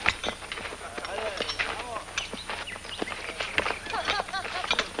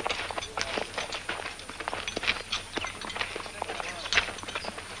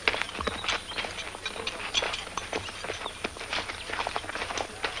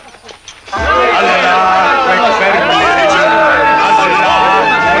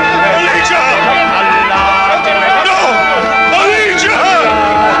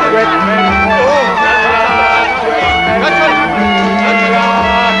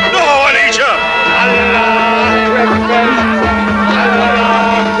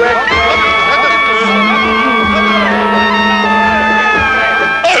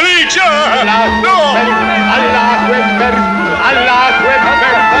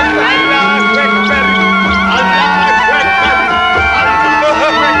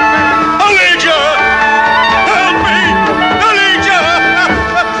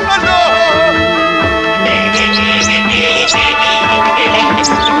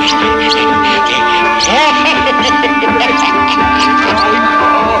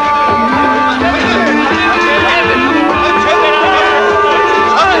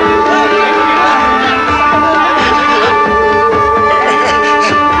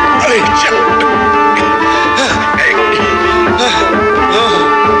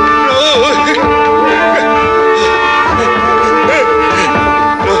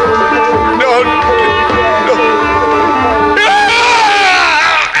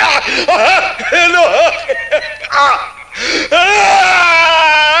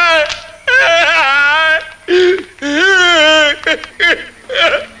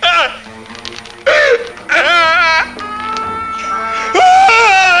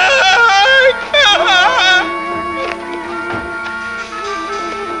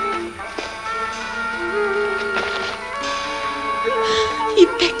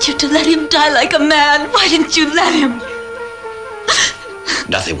 Like a man. Why didn't you let him?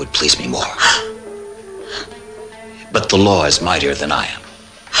 Nothing would please me more. But the law is mightier than I am.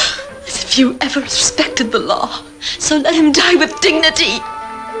 As if you ever respected the law. So let him die with dignity.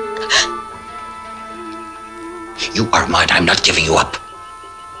 You are mine. I'm not giving you up.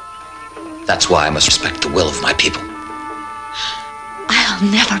 That's why I must respect the will of my people. I'll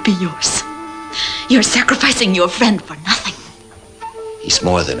never be yours. You're sacrificing your friend for nothing. He's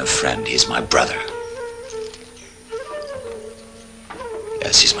more than a friend. He's my brother.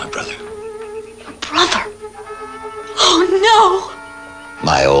 Yes, he's my brother. Your brother? Oh, no!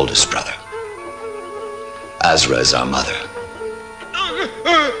 My oldest brother. Azra is our mother.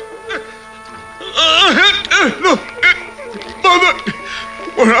 No, Mother!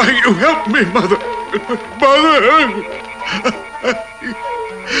 Where are you? Help me, Mother! Mother!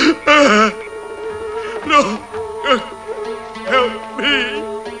 No! Help me!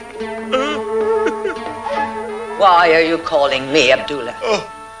 Why are you calling me, Abdullah?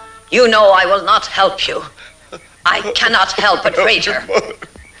 You know I will not help you. I cannot help a traitor.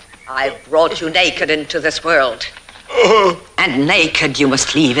 I brought you naked into this world. And naked you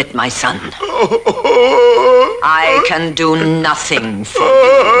must leave it, my son. I can do nothing for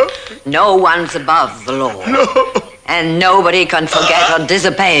you. No one's above the law. And nobody can forget or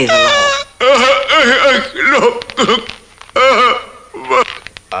disobey the law.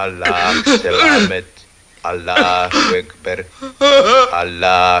 Allah selamet. Allahu Akbar.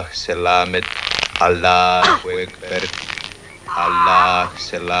 Allah Selamet. Allahu Akbar. Allah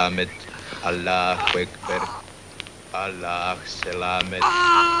Selamet. Allahu Akbar. Allah Selamet.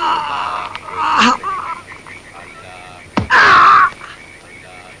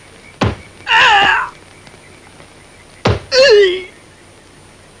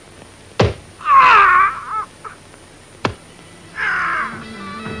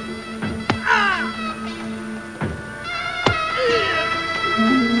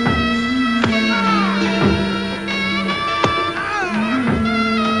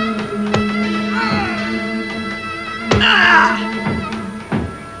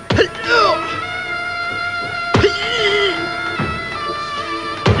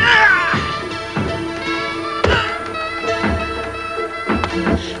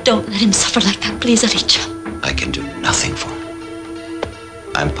 Don't let him suffer like that, please, Alija. I can do nothing for him.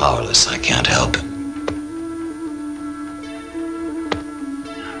 I'm powerless. I can't help him.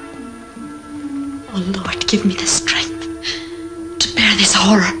 Oh, Lord, give me the strength to bear this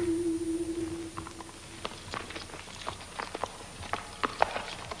horror.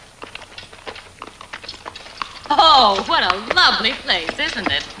 Oh, what a lovely place, isn't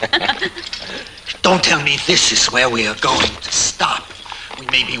it? Don't tell me this is where we are going to stop. We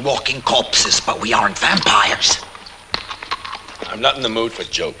may be walking corpses, but we aren't vampires. I'm not in the mood for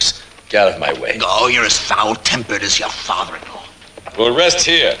jokes. Get out of my way. Oh, you're as foul-tempered as your father-in-law. We'll rest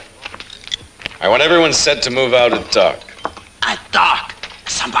here. I want everyone set to move out at dark. At dark?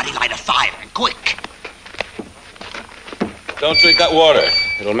 Somebody light a fire, and quick. Don't drink that water.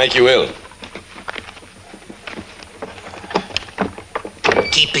 It'll make you ill.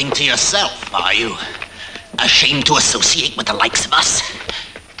 Keeping to yourself, are you? Ashamed to associate with the likes of us?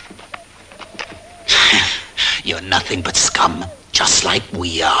 You're nothing but scum, just like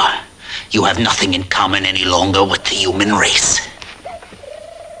we are. You have nothing in common any longer with the human race.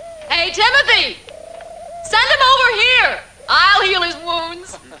 Hey, Timothy! Send him over here! I'll heal his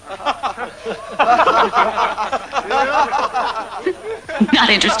wounds. Not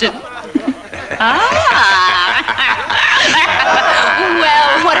interested.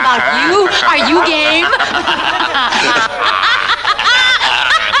 Well, what about you? Are you game?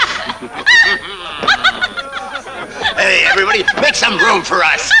 Hey, everybody, make some room for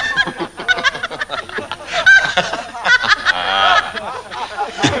us.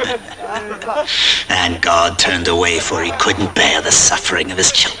 And God turned away, for he couldn't bear the suffering of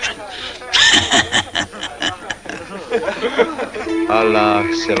his children. Allah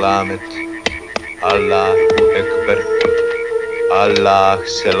Selamet. Allah Akbar. Allah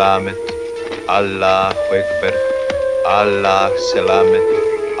Selamet. Allah Akbar. Allah Selamet.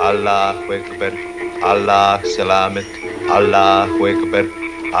 Allah Akbar. Allah Selamet. Allah Akbar.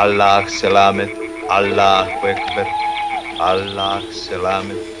 Allah Selamet. Allah Akbar. Allah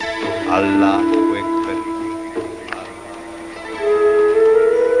Selamet. Allah Akbar.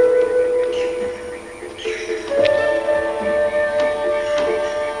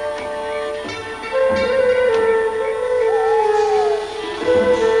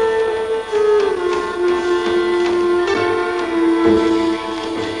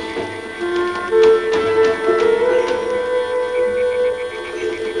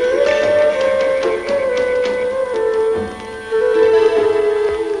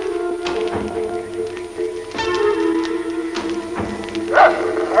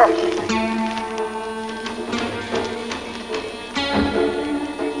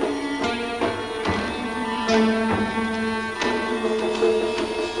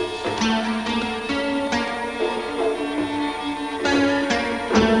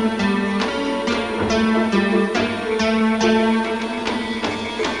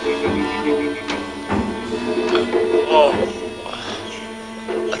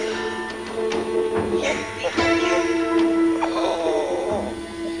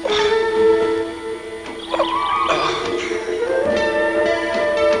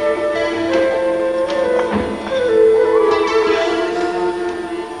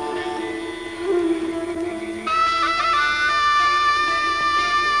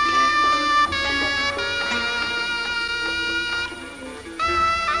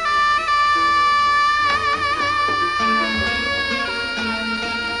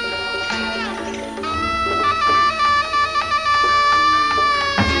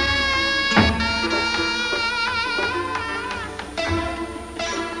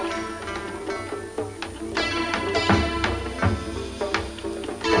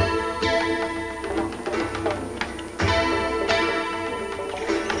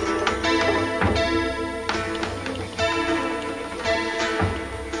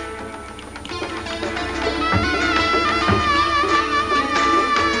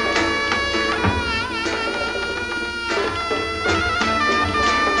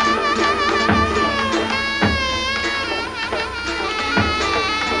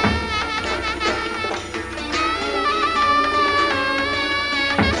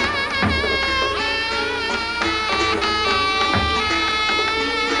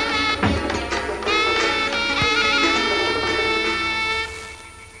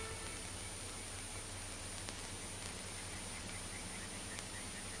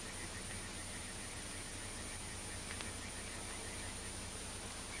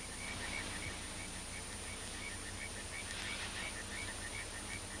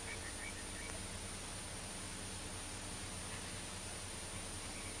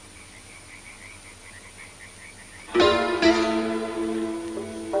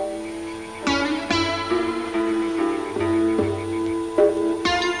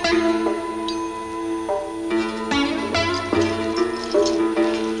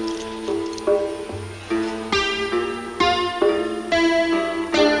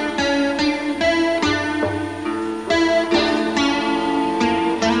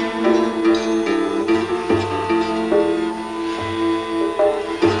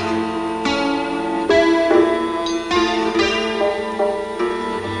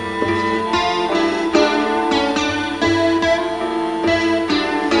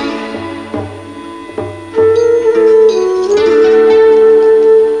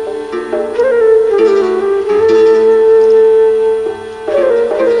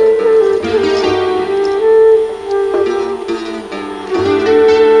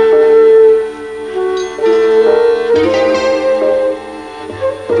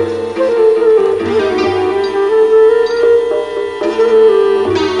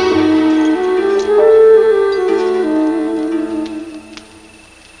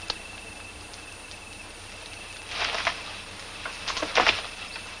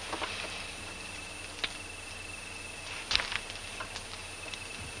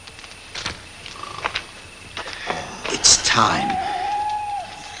 time.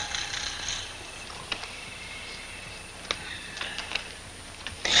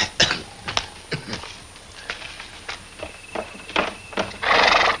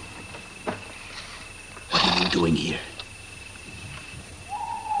 What are you doing here?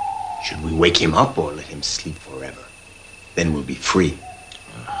 Should we wake him up or let him sleep forever? Then we'll be free.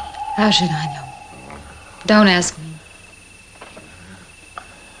 How should I know? Don't ask me.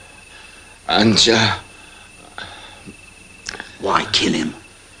 Anđa. Why kill him?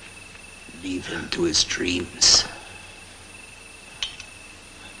 Leave him to his dreams.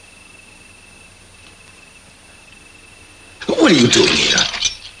 What are you doing here?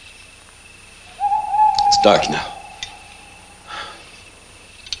 It's dark now.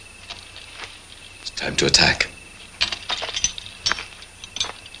 It's time to attack.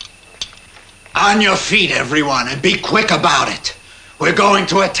 On your feet, everyone, and be quick about it. We're going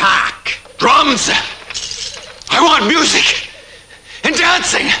to attack. Drums! I want music! And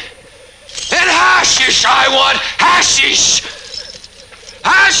dancing! And hashish! I want hashish!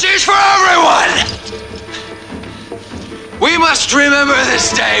 Hashish for everyone! We must remember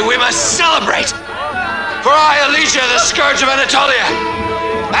this day. We must celebrate. For I, Alija, the scourge of Anatolia,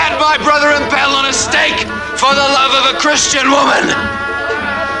 and my brother impaled on a stake for the love of a Christian woman.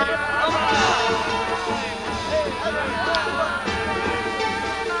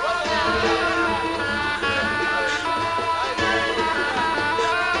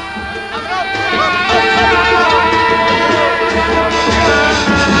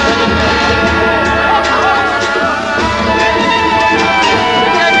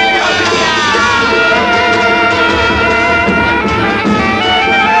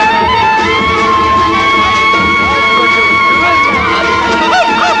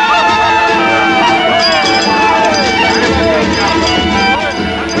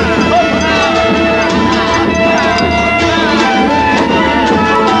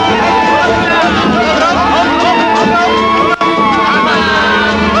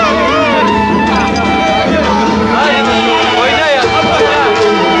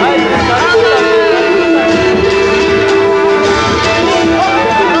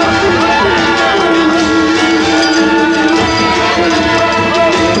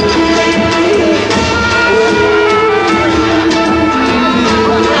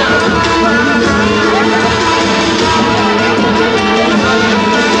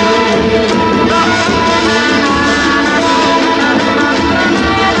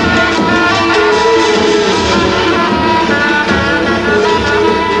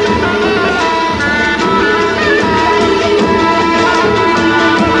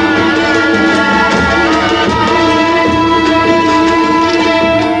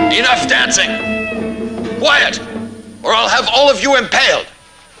 You impaled.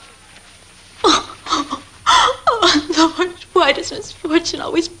 Oh, Lord, why does misfortune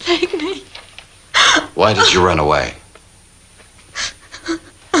always plague me? Why did you run away?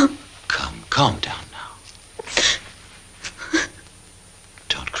 Calm down now.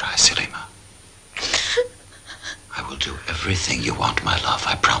 Don't cry, Selima. I will do everything you want, my love,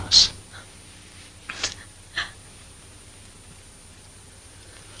 I promise.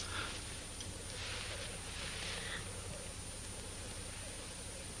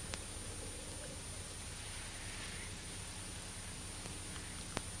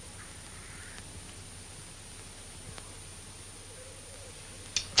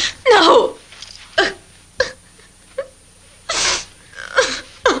 No!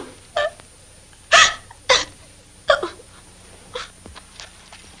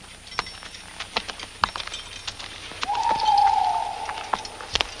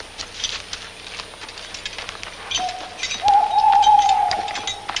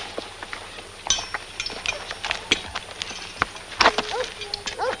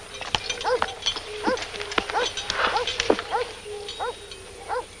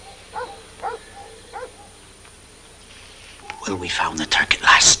 Well, we found the Turk at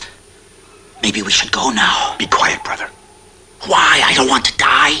last. Maybe we should go now. Be quiet, brother. Why? I don't want to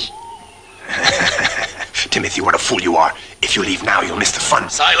die. Timothy, what a fool you are. If you leave now, you'll miss the fun.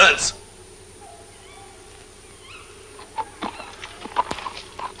 Silence!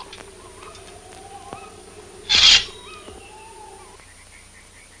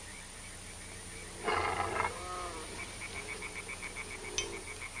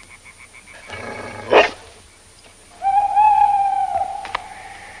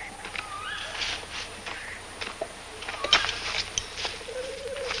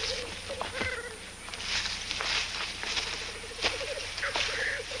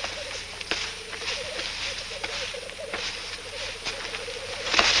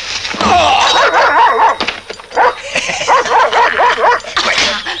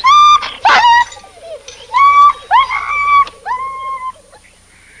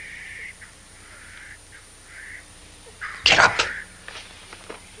 up.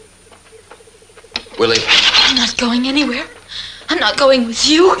 Willie. I'm not going anywhere. I'm not going with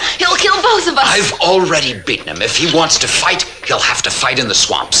you. He'll kill both of us. I've already beaten him. If he wants to fight, he'll have to fight in the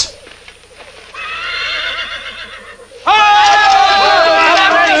swamps.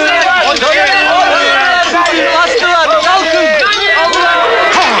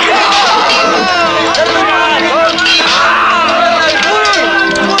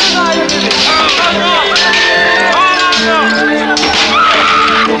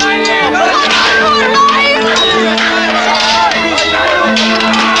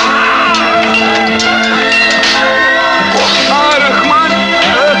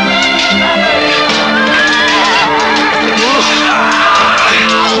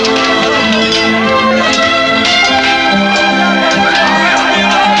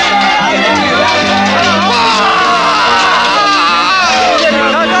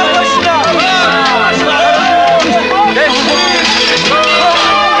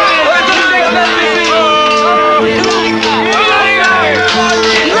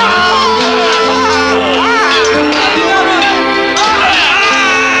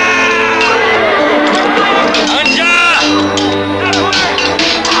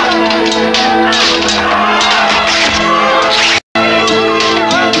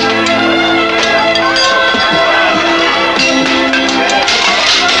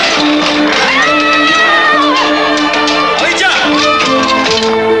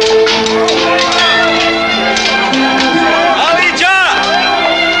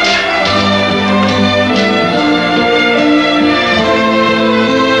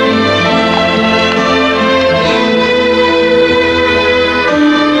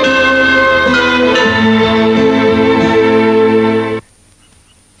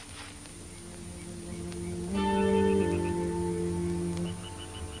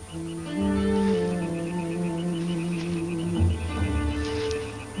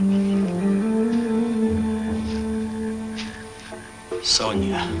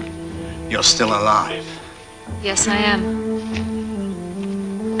 Sonia, you're still alive. Yes, I am.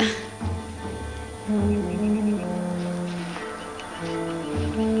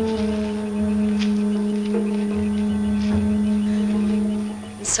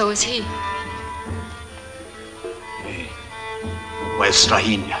 So is he. Hey, where's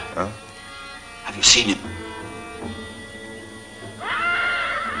Strahinja? Huh? Have you seen him?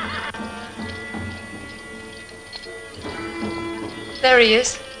 There he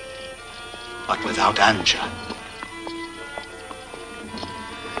is. But without Anđa.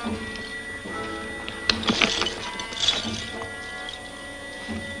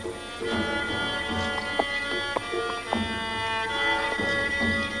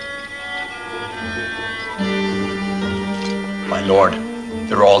 My lord,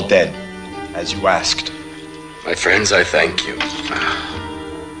 they're all dead, as you asked. My friends, I thank you.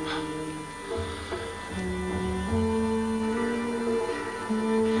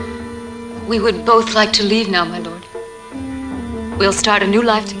 We would both like to leave now, my lord. We'll start a new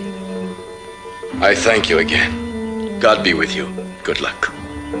life together. I thank you again. God be with you. Good luck.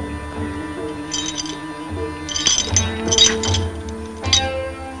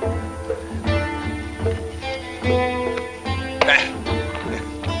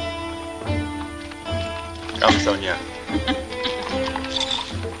 Come, Sonia.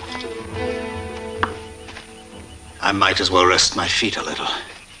 I might as well rest my feet a little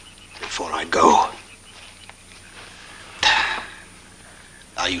before I go.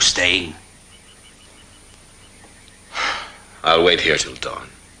 Are you staying? I'll wait here till dawn.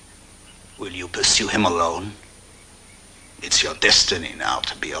 Will you pursue him alone? It's your destiny now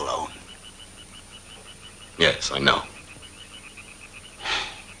to be alone. Yes, I know.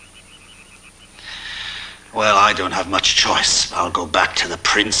 Well, I don't have much choice. I'll go back to the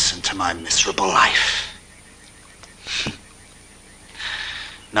prince and to my miserable life.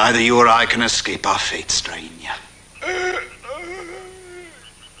 Neither you or I can escape our fate, Strahinja.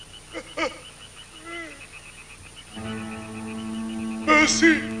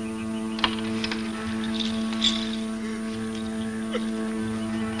 Mercy.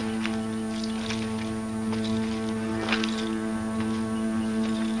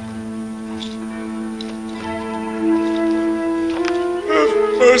 Have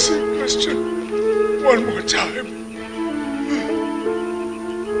mercy, Christian. One more time.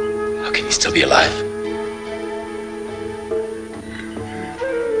 How can he still be alive?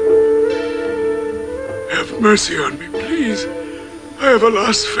 Have mercy on me, please. I have a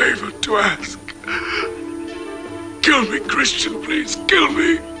last favor to ask. Kill me, Christian, please. Kill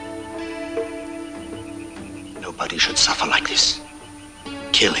me. Nobody should suffer like this.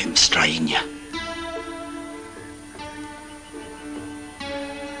 Kill him, Strahinja.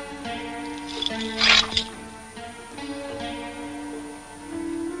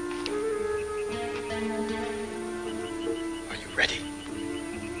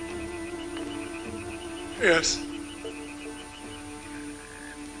 Yes.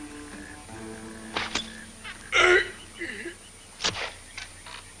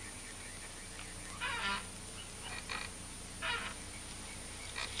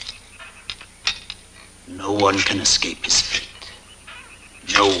 No one can escape his fate.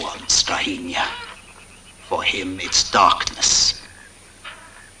 No one, Strahinja. For him, it's darkness.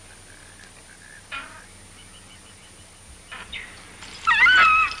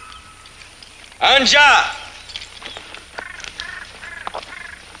 Anđa!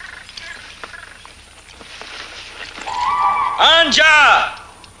 Anđa!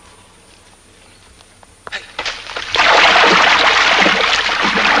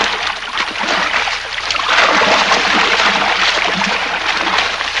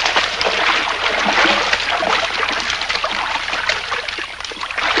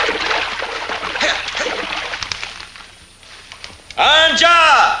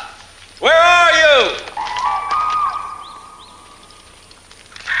 Anđa! Where are you?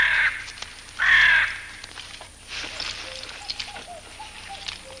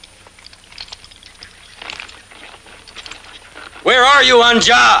 Where are you,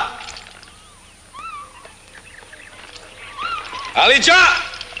 Anđa?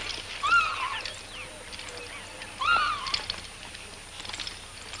 Alija!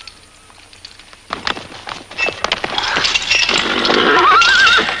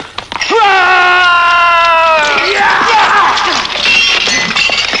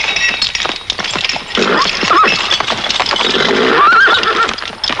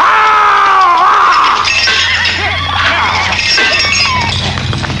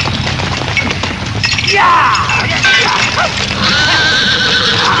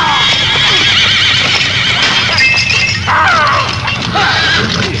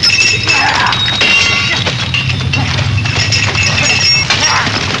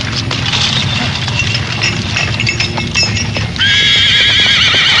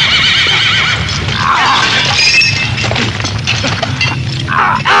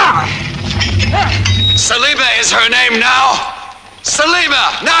 Salima is her name now.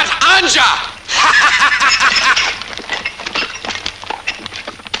 Salima, not Anđa.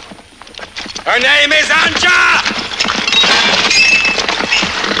 Her name is Anđa!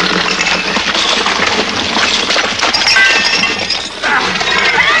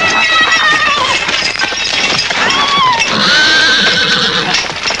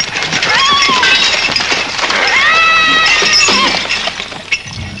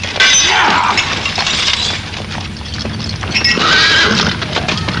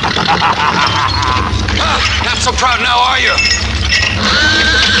 Not so proud now, are you?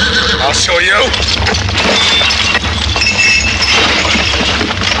 I'll show you.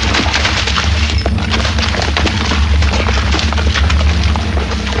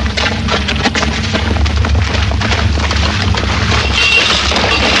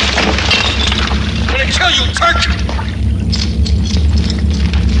 I'm gonna kill you, Turk!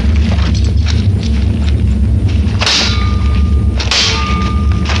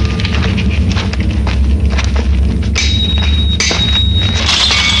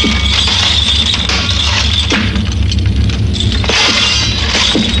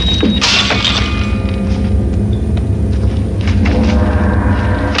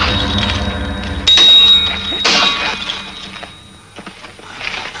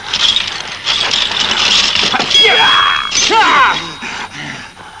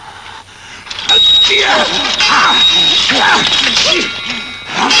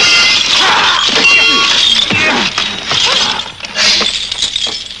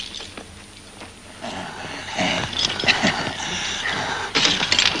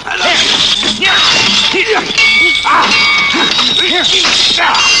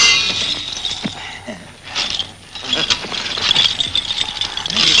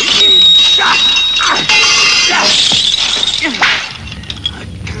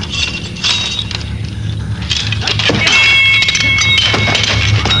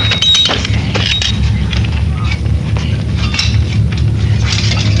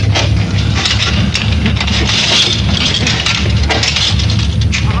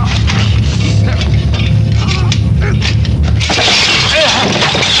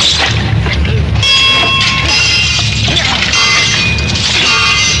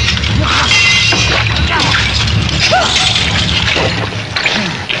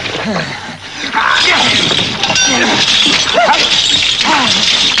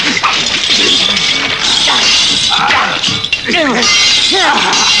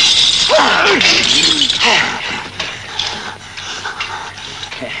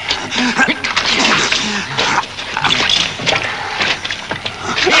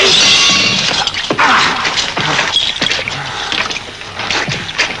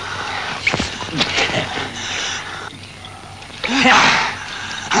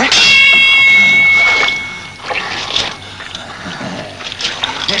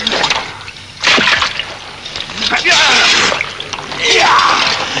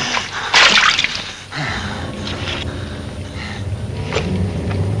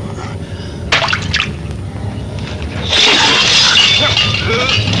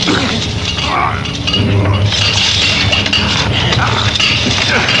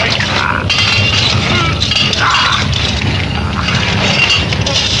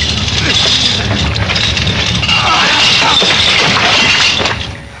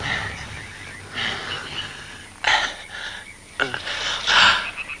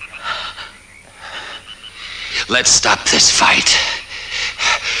 Let's stop this fight.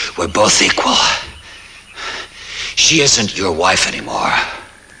 We're both equal. She isn't your wife anymore.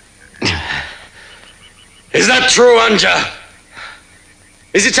 Is that true, Anđa?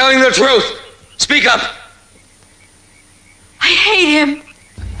 Is he telling the truth? Speak up. I hate him.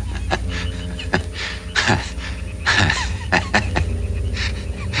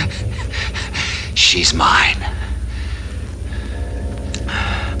 She's mine.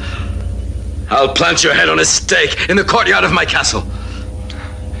 I'll plant your head on a stake in the courtyard of my castle.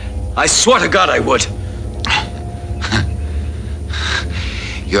 I swore to God I would.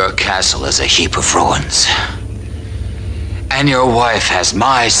 Your castle is a heap of ruins. And your wife has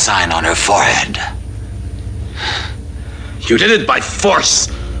my sign on her forehead. You did it by force.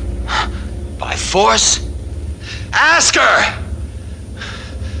 By force? Ask her!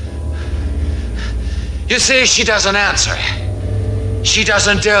 You see, she doesn't answer. She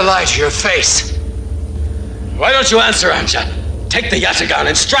doesn't dare lie to your face. Why don't you answer, Anđa? Take the yataghan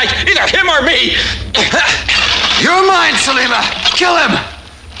and strike either him or me! You're mine, Salima! Kill him!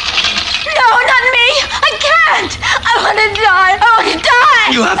 No, not me! I can't! I want to die! I want to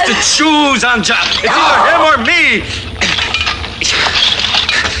die! You have to choose, Anđa! It's either him or me!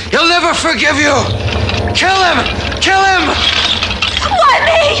 He'll never forgive you! Kill him! Kill him! Why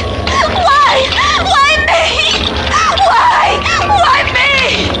me? Why? Why me? Why? Why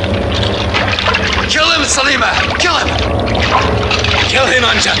me? Kill him, Salima! Kill him! Kill him,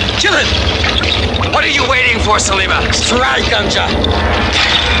 Anđa! Kill him! What are you waiting for, Salima? Strike, Anđa!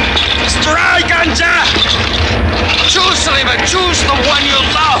 Strike, Anđa! Choose, Salima! Choose the one you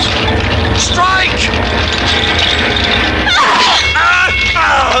love! Strike!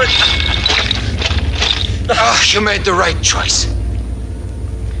 Oh, you made the right choice.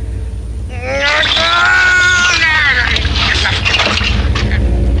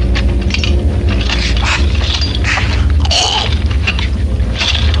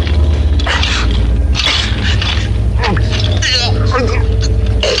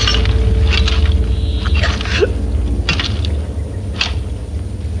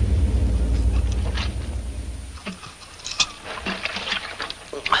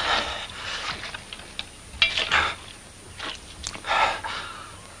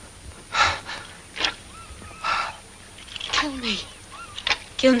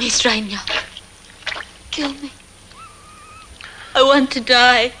 Kill me, Strahinja. Kill me. I want to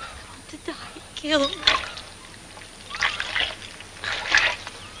die. I want to die. Kill me.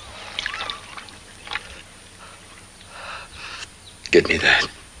 Give me that.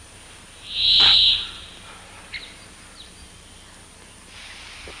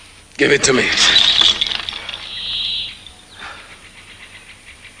 Give it to me.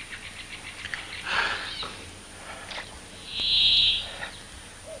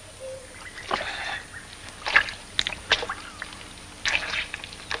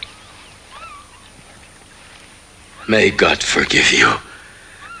 May God forgive you.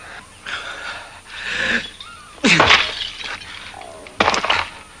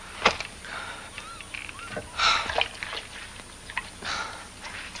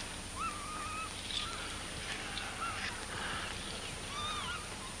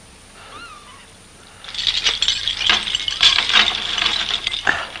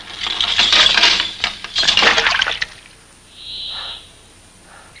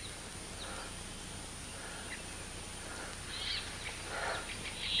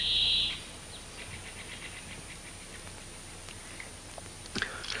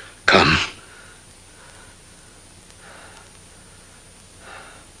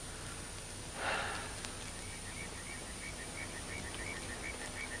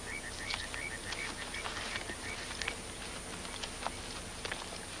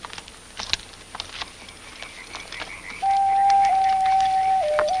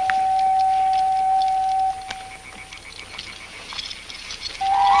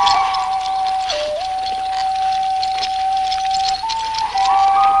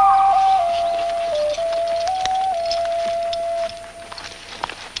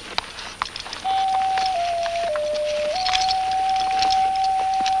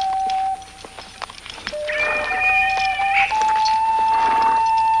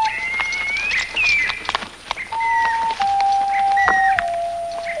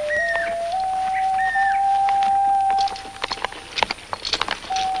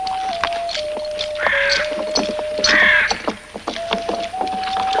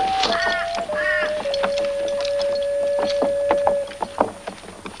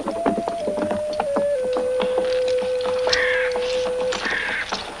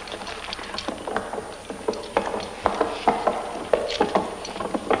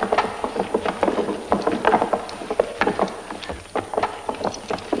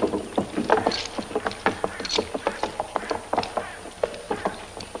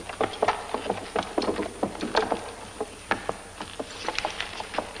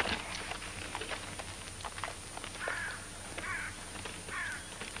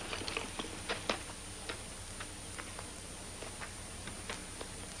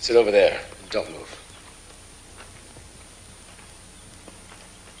 Sit over there. Don't move.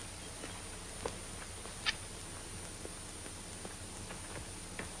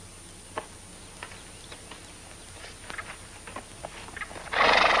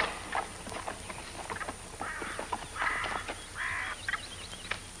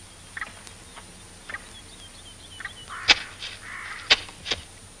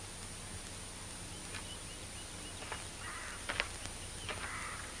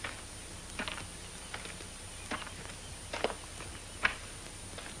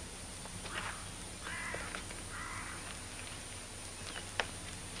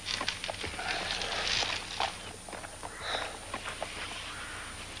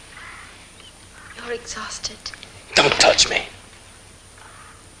 Exhausted. Don't touch me.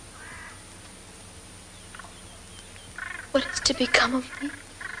 What is to become of me?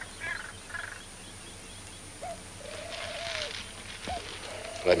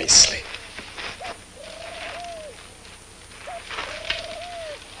 Let me sleep.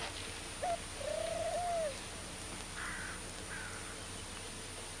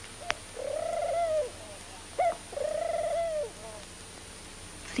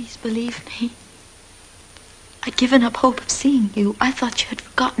 Please believe me. I'd given up hope of seeing you. I thought you had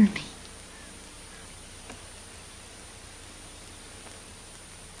forgotten me.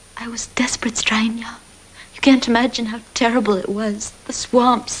 I was desperate, Strahinja. You can't imagine how terrible it was. The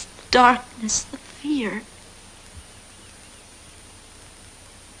swamps, the darkness, the fear.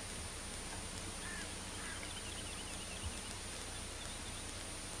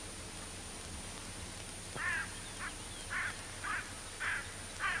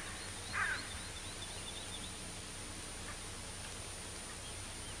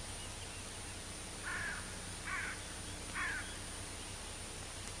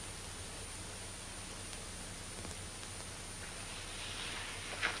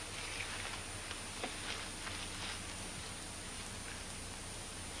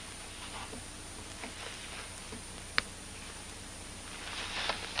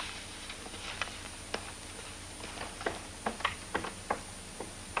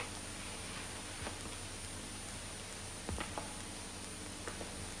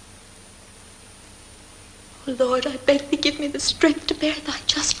 Oh, Lord, I beg thee, give me the strength to bear thy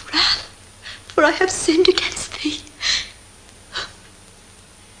just wrath, for I have sinned against thee.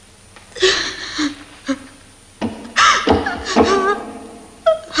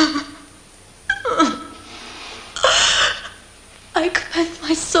 I commend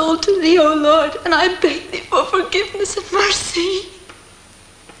my soul to thee, O Lord, and I beg thee for forgiveness and mercy.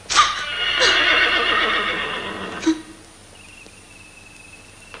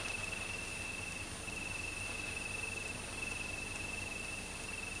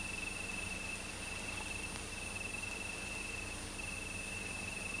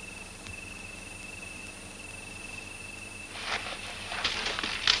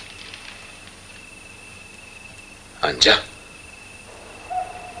 Anđa.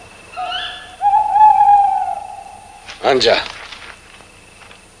 Anđa.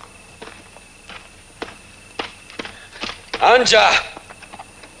 Anđa!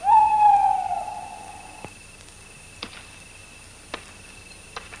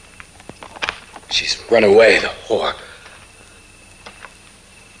 She's run away, the whore.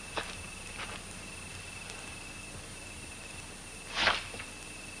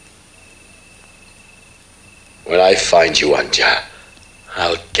 When I find you, Anđa,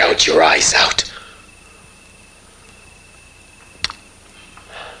 I'll gouge your eyes out.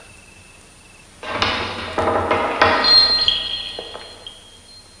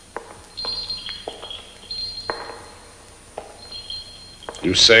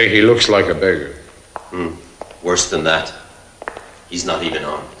 You say he looks like a beggar. Worse than that. He's not even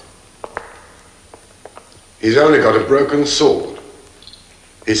armed. He's only got a broken sword.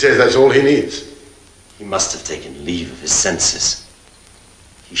 He says that's all he needs. He must have taken leave of his senses.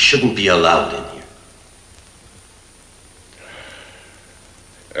 He shouldn't be allowed in here.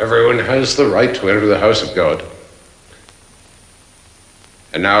 Everyone has the right to enter the house of God.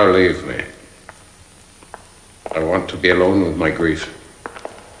 And now leave me. I want to be alone with my grief.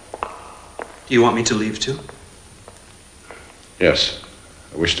 Do you want me to leave too? Yes,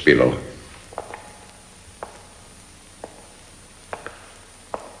 I wish to be alone.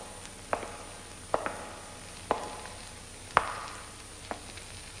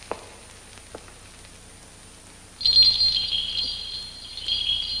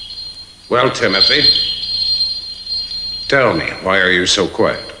 Well, Timothy, tell me, why are you so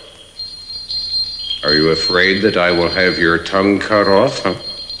quiet? Are you afraid that I will have your tongue cut off, huh?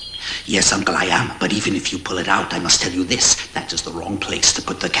 Yes, Uncle, I am. But even if you pull it out, I must tell you this. That is the wrong place to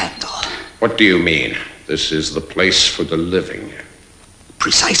put the candle. What do you mean? This is the place for the living.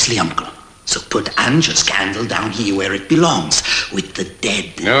 Precisely, Uncle. So put Anđa's candle down here where it belongs, with the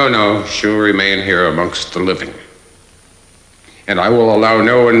dead. No, she'll remain here amongst the living. And I will allow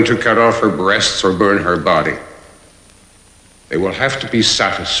no one to cut off her breasts or burn her body. They will have to be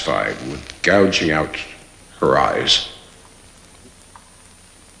satisfied with gouging out her eyes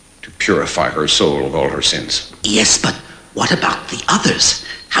to purify her soul of all her sins. Yes, but what about the others?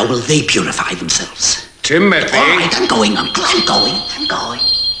 How will they purify themselves? Timothy! All right, I'm going, Uncle. I'm going.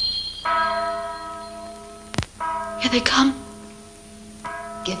 Here they come.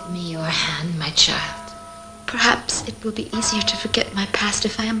 Give me your hand, my child. Perhaps it will be easier to forget my past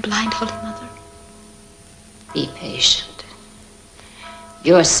if I am blind, Holy Mother. Be patient.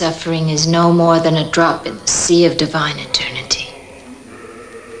 Your suffering is no more than a drop in the sea of divine eternity.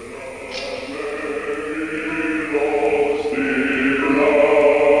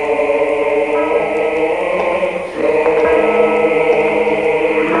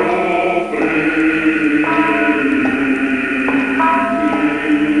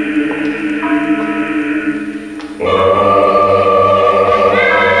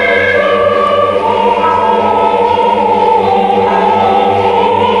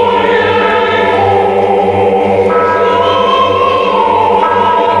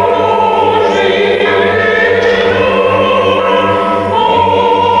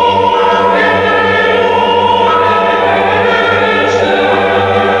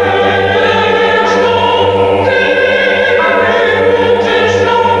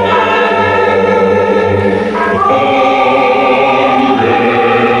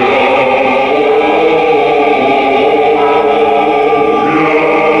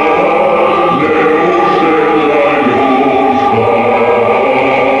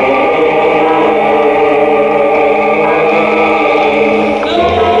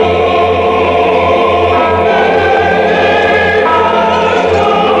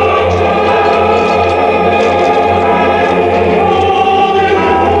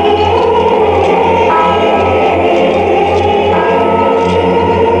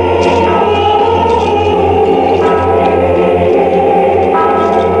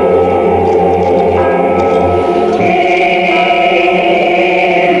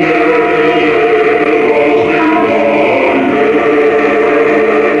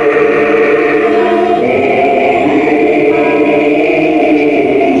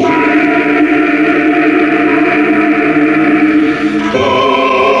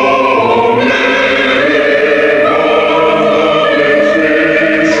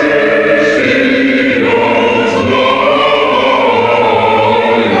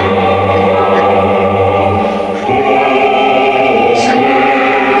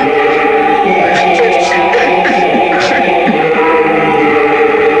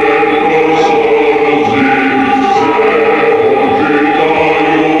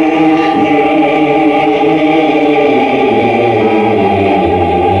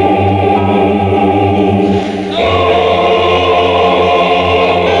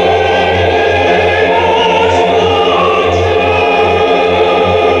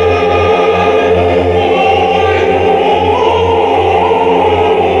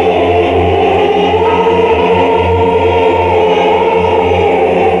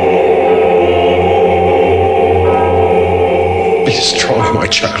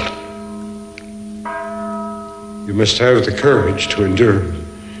 You must have the courage to endure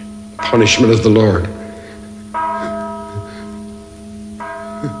the punishment of the Lord.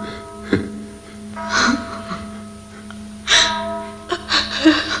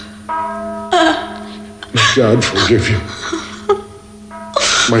 May God forgive you,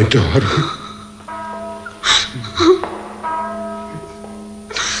 my daughter.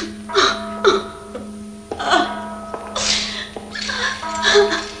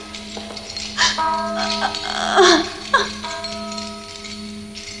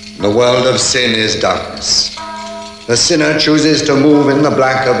 The world of sin is darkness. The sinner chooses to move in the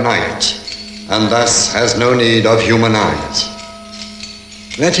black of night, and thus has no need of human eyes.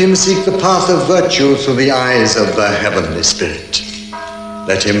 Let him seek the path of virtue through the eyes of the heavenly spirit.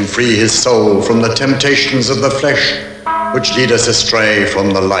 Let him free his soul from the temptations of the flesh, which lead us astray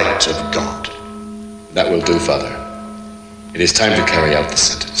from the light of God. That will do, Father. It is time to carry out the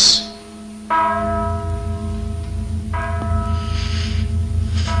sentence.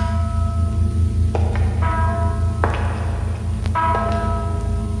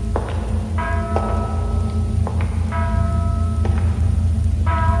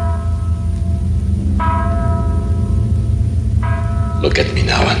 Look at me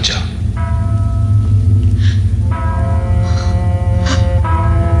now, Anđa.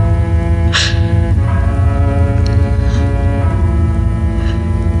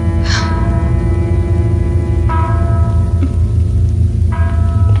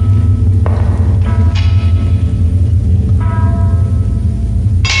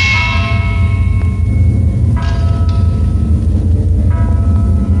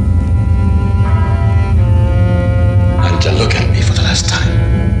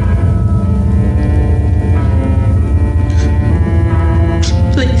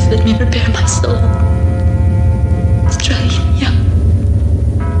 Please let me prepare my soul. Strahinja.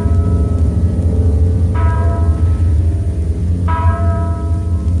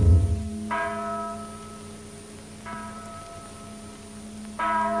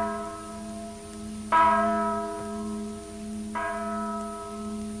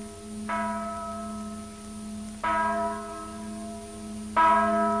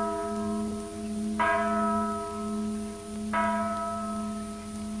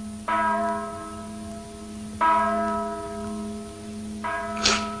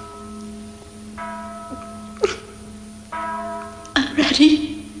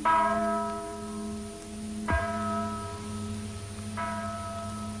 Ready?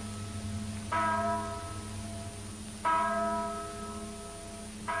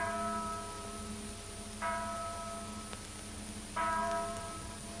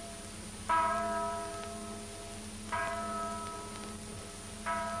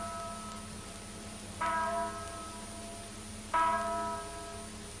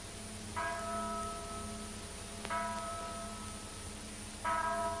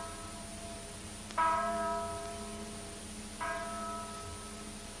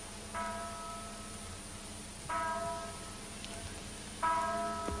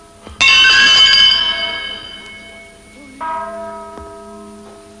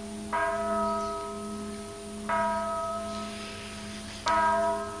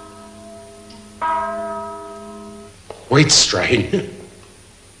 Wait, Strahinja.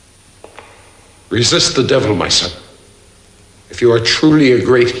 Resist the devil, my son. If you are truly a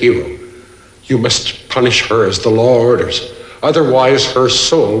great hero, you must punish her as the law orders. Otherwise, her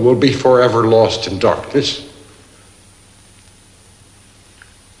soul will be forever lost in darkness.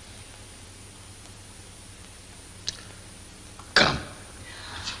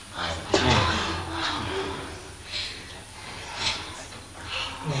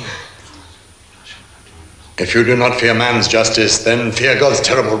 If you do not fear man's justice, then fear God's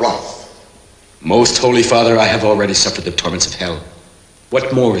terrible wrath. Most Holy Father, I have already suffered the torments of hell.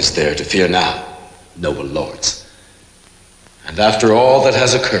 What more is there to fear now, noble lords? And after all that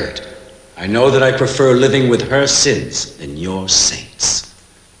has occurred, I know that I prefer living with her sins than your saints.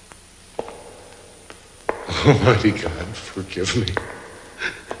 Almighty God, forgive me.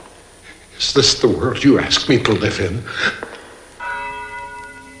 Is this the world you asked me to live in?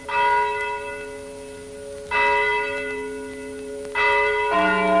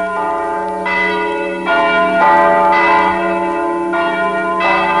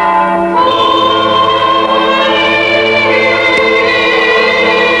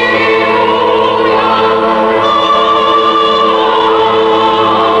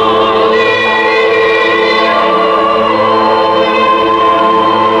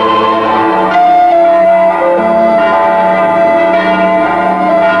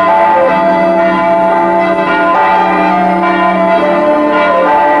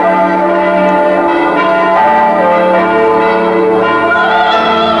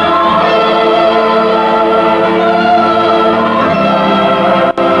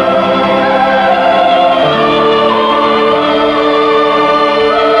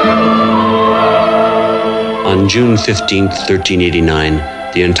 On June 15,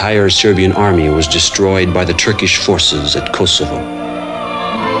 1389, the entire Serbian army was destroyed by the Turkish forces at Kosovo.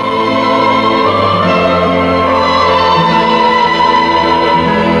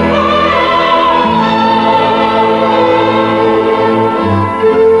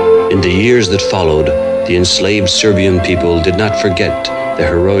 In the years that followed, the enslaved Serbian people did not forget the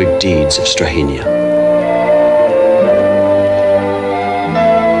heroic deeds of Strahinja.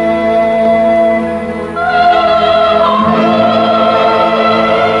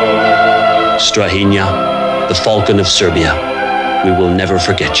 Strahinja, the Falcon of Serbia, we will never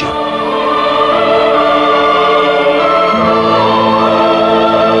forget you.